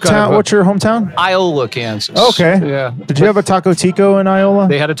 What town? What's your hometown? Iola, Kansas. Okay. Yeah. Did you have a Taco Tico in Iola?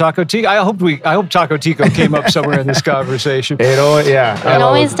 They had a Taco Tico. I hope Taco Tico came up somewhere in this conversation. It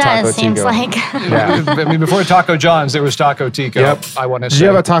always does. Seems like. Yeah. I mean, before Taco John's, there was Taco Tico. Yep. I want to say. Did you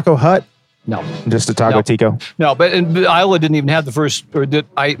have a Taco Hut? No. Just a Taco No. Tico. No, but Iowa didn't even have the first, or did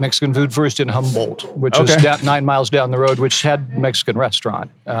I ate Mexican food first in Humboldt, which was Okay. 9 miles down the road, which had Mexican restaurant.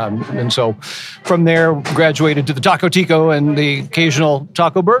 And so from there, graduated to the Taco Tico and the occasional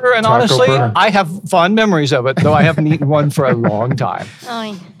taco burger. And Taco honestly, burger. I have fond memories of it, though I haven't eaten one for a long time.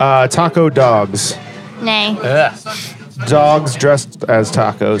 Oh, Taco dogs. nay. Ugh. Dogs dressed as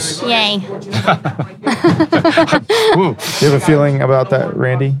tacos. Yay. Ooh. Do you have a feeling about that,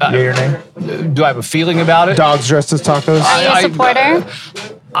 Randy? Yay or nay? Do I have a feeling about it? Dogs dressed as tacos? Are you a supporter?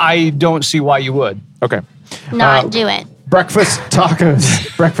 I don't see why you would. Okay. Not do it. Breakfast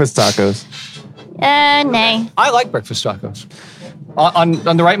tacos. Breakfast tacos. Nay. I like breakfast tacos. On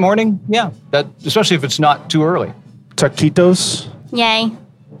the right morning, yeah. That, especially if it's not too early. Taquitos. Yay.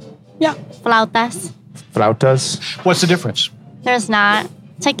 Yeah. Flautas. Flautas. What's the difference? There's not.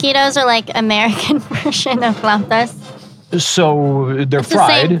 Taquitos are like American version of flautas. So they're It's the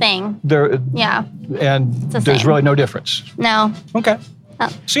fried. same thing. They're Yeah. and the there's same. really no difference. No. Okay. Oh.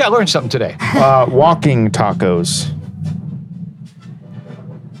 See, I learned something today. Walking tacos.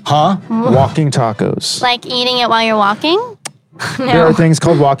 Huh? Walking tacos. Like eating it while you're walking? There are things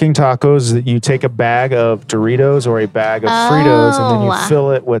called walking tacos that you take a bag of Doritos or a bag of Fritos and then you Oh.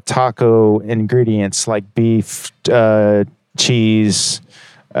 fill it with taco ingredients like beef, cheese,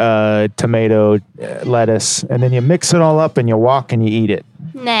 tomato, lettuce, and then you mix it all up and you walk and you eat it.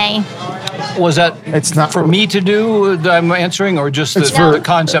 Nay. Was that It's not for me to do that I'm answering, or just It's the for-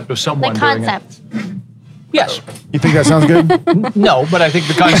 concept of The someone doing concept. it? Yes. You think that sounds good? No, but I think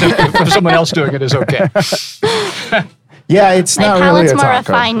the concept of someone else doing it is okay. Yeah, it's My not really palate's a more taco.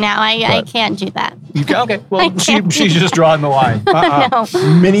 refined now. I But- can't do that. You can, okay. I Well, can't she's do just drawing the line. No.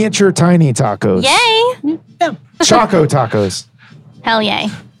 Miniature tiny tacos. Yay. Choco tacos. Hell yay.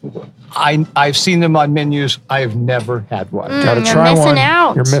 I've seen them on menus. I have never had one. Gotta you're try missing one.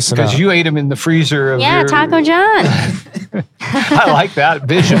 out. You're missing Because out. you ate them in the freezer of Yeah, your... Taco John. I like that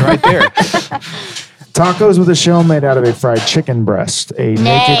vision right there. Tacos with a shell made out of a fried chicken breast, a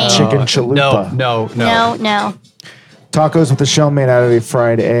Nay. naked chicken chalupa. No. No. Tacos with a shell made out of a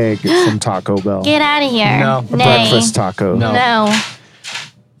fried egg from Taco Bell. Get out of here. No. Nay. Breakfast taco. No. No.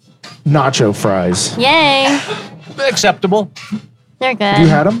 Nacho fries. Yay. Acceptable. They're good. You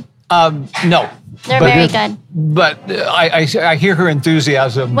had them? No. They're But- very good. But I hear her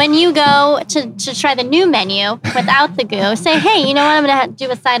enthusiasm. When you go to try the new menu without the goo, say, hey, you know what? I'm going to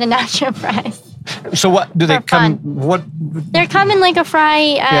do a side of nacho fries. So what do they For come? fun. What? They're come in like a fry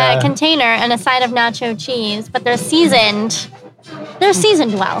Yeah. container and a side of nacho cheese, but they're seasoned. They're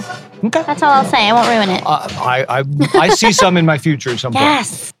seasoned well. Okay. That's all I'll say. I won't ruin it. I see some in my future at some point.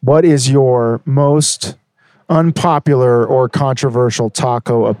 Yes. What is your most unpopular or controversial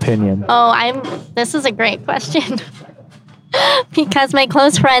taco opinion? Oh, this is a great question. Because my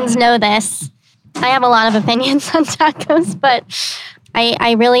close friends know this. I have a lot of opinions on tacos, but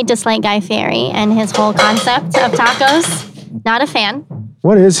I really dislike Guy Fieri and his whole concept of tacos. Not a fan.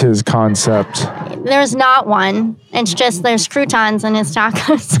 What is his concept? There's not one. It's just there's croutons in his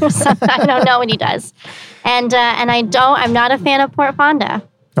tacos or something. I don't know what he does. And I'm not a fan of Port Fonda.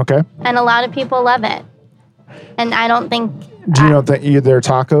 Okay. And a lot of people love it. And I don't think Do you know that their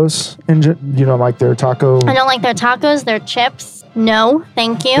tacos? You don't like their taco? I don't like their tacos, their chips. No,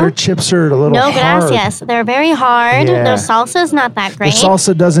 thank you. Their chips are a little No, hard. gracias. They're very hard. Yeah. Their salsa's not that Their great.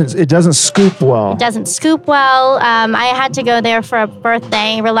 salsa doesn't scoop well. It doesn't scoop well. I had to go there for a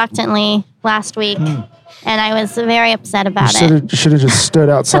birthday reluctantly last week, and I was very upset about it. Should have just stood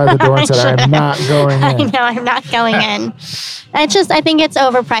outside the door and said, "I'm not going I in." know I'm not going in. I think it's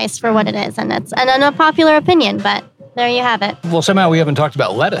overpriced for what it is, and it's an unpopular opinion, but there you have it. Well, somehow we haven't talked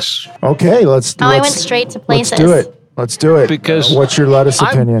about lettuce. Okay, let's. I went straight to places. Let's do it. Let's do it. Because what's your lettuce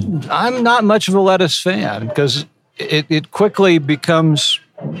opinion? I'm not much of a lettuce fan because it quickly becomes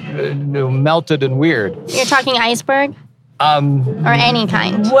melted and weird. You're talking iceberg or any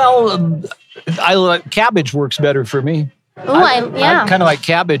kind. Well, I like cabbage works better for me. Ooh, I yeah. kind of like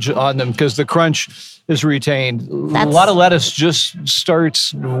cabbage on them because the crunch is retained. A That's- lot of lettuce just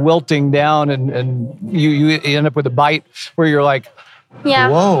starts wilting down, and you end up with a bite where you're like, Yeah.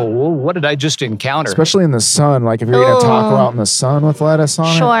 whoa, what did I just encounter? Especially in the sun. Like if you're eating a taco Ooh. out in the sun with lettuce on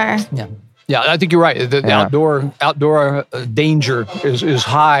it. Sure. Yeah, I think you're right. The Yeah. outdoor danger is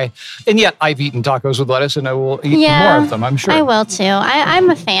high, and yet I've eaten tacos with lettuce, and I will eat Yeah. more of them. I'm sure. I will too. I'm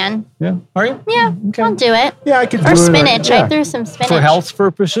a fan. Yeah, are you? Yeah, I'll do it. Yeah, I could do Or it. spinach. Yeah. I threw some spinach. For health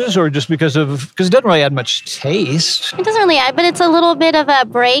purposes, or just because it doesn't really add much taste. It doesn't really add, but it's a little bit of a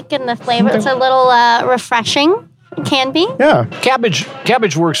break in the flavor. It's a little refreshing. It can be. Yeah.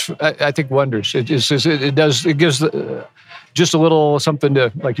 Cabbage works. I think wonders. It does. It gives just a little something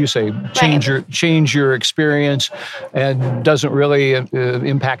to, like you say, change your experience, and doesn't really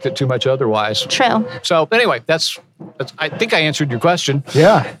impact it too much otherwise. True. So anyway, that's. I think I answered your question.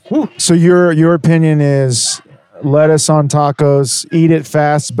 Yeah. So your opinion is lettuce on tacos, eat it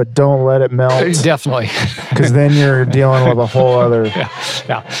fast, but don't let it melt. Definitely. Because then you're dealing with a whole other.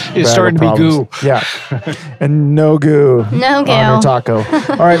 Yeah. It's starting to be goo. Yeah. And no goo. No goo. On your taco.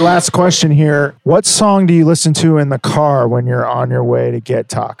 All right, last question here. What song do you listen to in the car when you're on your way to get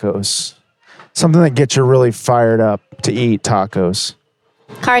tacos? Something that gets you really fired up to eat tacos.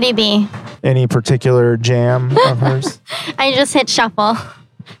 Cardi B. Any particular jam of hers? I just hit shuffle.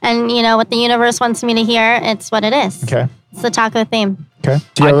 And you know what the universe wants me to hear, it's what it is. Okay. It's the taco theme. Okay.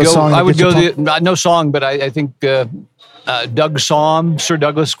 Do you have a song? I would go the. no song, but I think Doug Sahm, Sir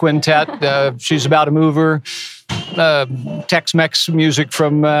Douglas Quintet. She's About a Mover. Tex-Mex music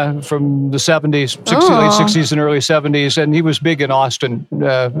from the 70s, late 60s and early 70s, and he was big in Austin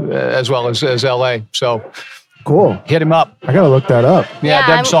as well as LA. So Cool. hit him up. I gotta look that up. Yeah,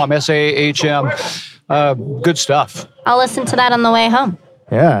 Yeah, Doug Sahm, S-A-H-M. Good stuff. I'll listen to that on the way home.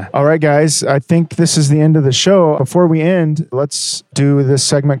 Yeah. All right, guys. I think this is the end of the show. Before we end, let's do this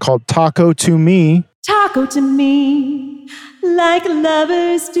segment called Taco to Me. Taco to me, like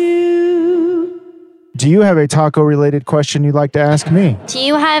lovers do. Do you have a taco-related question you'd like to ask me? Do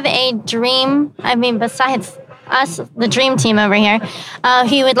you have a dream? I mean, besides us, the dream team over here,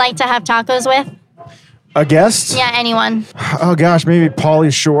 who you would like to have tacos with? A guest? Yeah, anyone. Oh gosh, maybe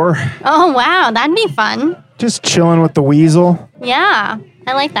Pauly Shore. Oh, wow. That'd be fun. Just chilling with the weasel. Yeah.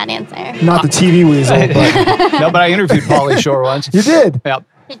 I like that answer. Not the TV weasel, but No, but I interviewed Pauly Shore once. you did. Yeah.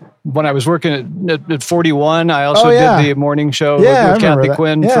 When I was working at 41, I also Oh, yeah. did the morning show Yeah, I with remember Kathy that.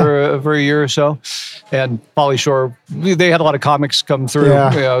 Quinn Yeah. for a year or so. And Pauly Shore they had a lot of comics come through.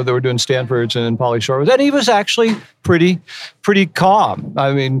 Yeah. You know, they were doing Stanfords and Pauly Shore. And he was actually pretty calm.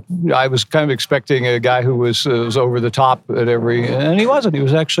 I mean, I was kind of expecting a guy who was over the top at and he wasn't. He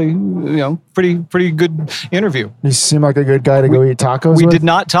was actually, pretty good interview. You seem like a good guy to go eat tacos We with. did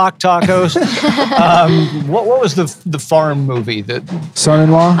not talk tacos. What was the farm movie that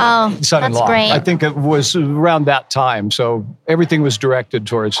Son-in-law? Oh, Son-in-Law? that's great. I think it was around that time, so everything was directed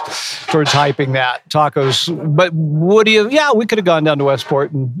towards hyping that tacos. But would he have? Yeah, we could have gone down to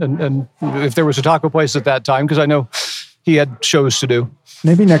Westport and if there was a taco place at that time, because I know he had shows to do.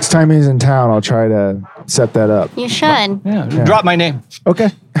 Maybe next time he's in town, I'll try to set that up. You should. Yeah, drop my name. Okay.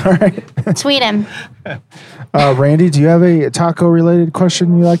 All right. Tweet him. Randy, do you have a taco-related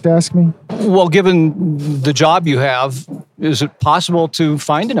question you'd like to ask me? Well, given the job you have, is it possible to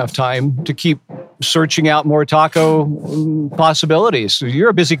find enough time to keep searching out more taco possibilities? You're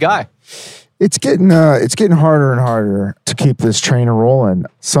a busy guy. It's getting harder and harder to keep this train rolling.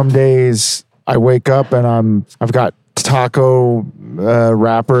 Some days I wake up and I've got taco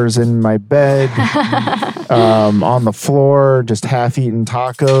wrappers in my bed, on the floor, just half-eaten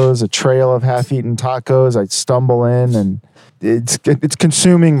tacos, a trail of half-eaten tacos. I stumble in and it's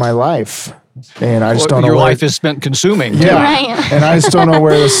consuming my life. And I just don't know. Your life is spent consuming. Yeah. Right. And I just don't know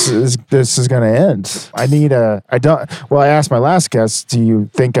where this is going to end. I asked my last guest, do you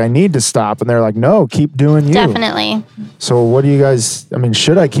think I need to stop? And they're like, no, keep doing you. Definitely. So what do you guys,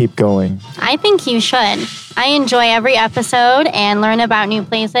 should I keep going? I think you should. I enjoy every episode and learn about new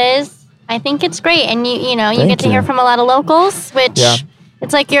places. I think it's great. And you get to hear from a lot of locals, which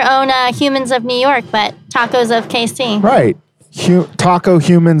it's like your own Humans of New York, but Tacos of KC. Right. Taco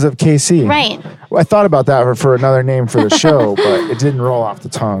Humans of KC. Right. Well, I thought about that for another name for the show, but it didn't roll off the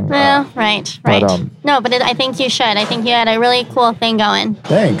tongue. Well, right. but, I think you should. I think you had a really cool thing going.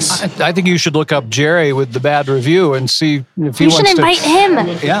 Thanks. I think you should look up Jerry with the bad review and see if he You wants should to. invite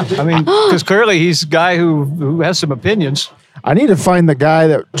him. Yeah, because clearly he's a guy who has some opinions. I need to find the guy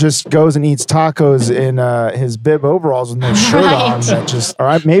that just goes and eats tacos in his bib overalls with no shirt on. Right. All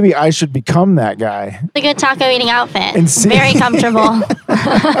right, maybe I should become that guy. The good taco eating outfit. And see- Very comfortable.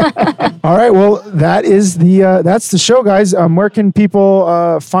 All right, well, that's the show, guys. Where can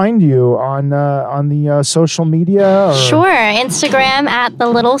people find you on the social media? Or Sure. Instagram at the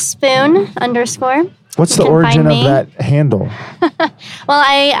little spoon _ What's You the can origin find of me. that handle? Well,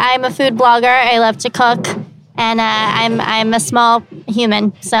 I'm a food blogger. I love to cook. And I'm a small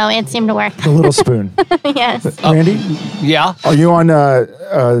human, so it seemed to work. The little spoon. Yes. Randy, Yeah. are you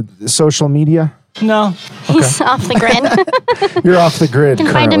on social media? No. He's off the grid. You're off the grid. You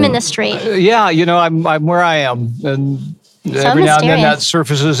can find him in currently. the street. Yeah, I'm where I am, and every now and then that mysterious.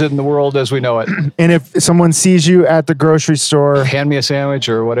 surfaces in the world as we know it. And if someone sees you at the grocery store, Hand me a sandwich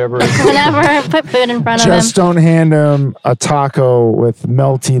or whatever. Whenever, put food in front of him. just don't hand them a taco with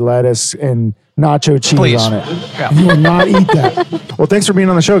melty lettuce and nacho cheese Please. on it. Yeah. You will not eat that. Well, thanks for being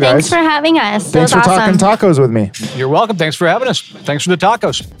on the show, Thanks guys. for having us. Thanks it was for awesome. talking tacos with me. You're welcome. Thanks for having us. Thanks for the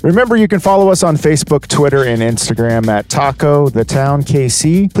tacos. Remember, you can follow us on Facebook, Twitter, and Instagram at Taco the Town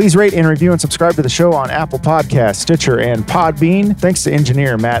KC. Please rate and review and subscribe to the show on Apple Podcasts, Stitcher, and Podbean. Thanks to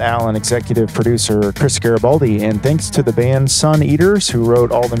engineer Matt Allen, executive producer Chris Garibaldi, and thanks to the band Sun Eaters, who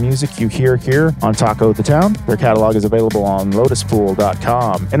wrote all the music you hear here on Taco the Town. Their catalog is available on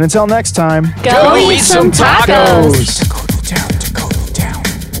lotuspool.com. And until next time, Go eat some tacos. Taco the town, Taco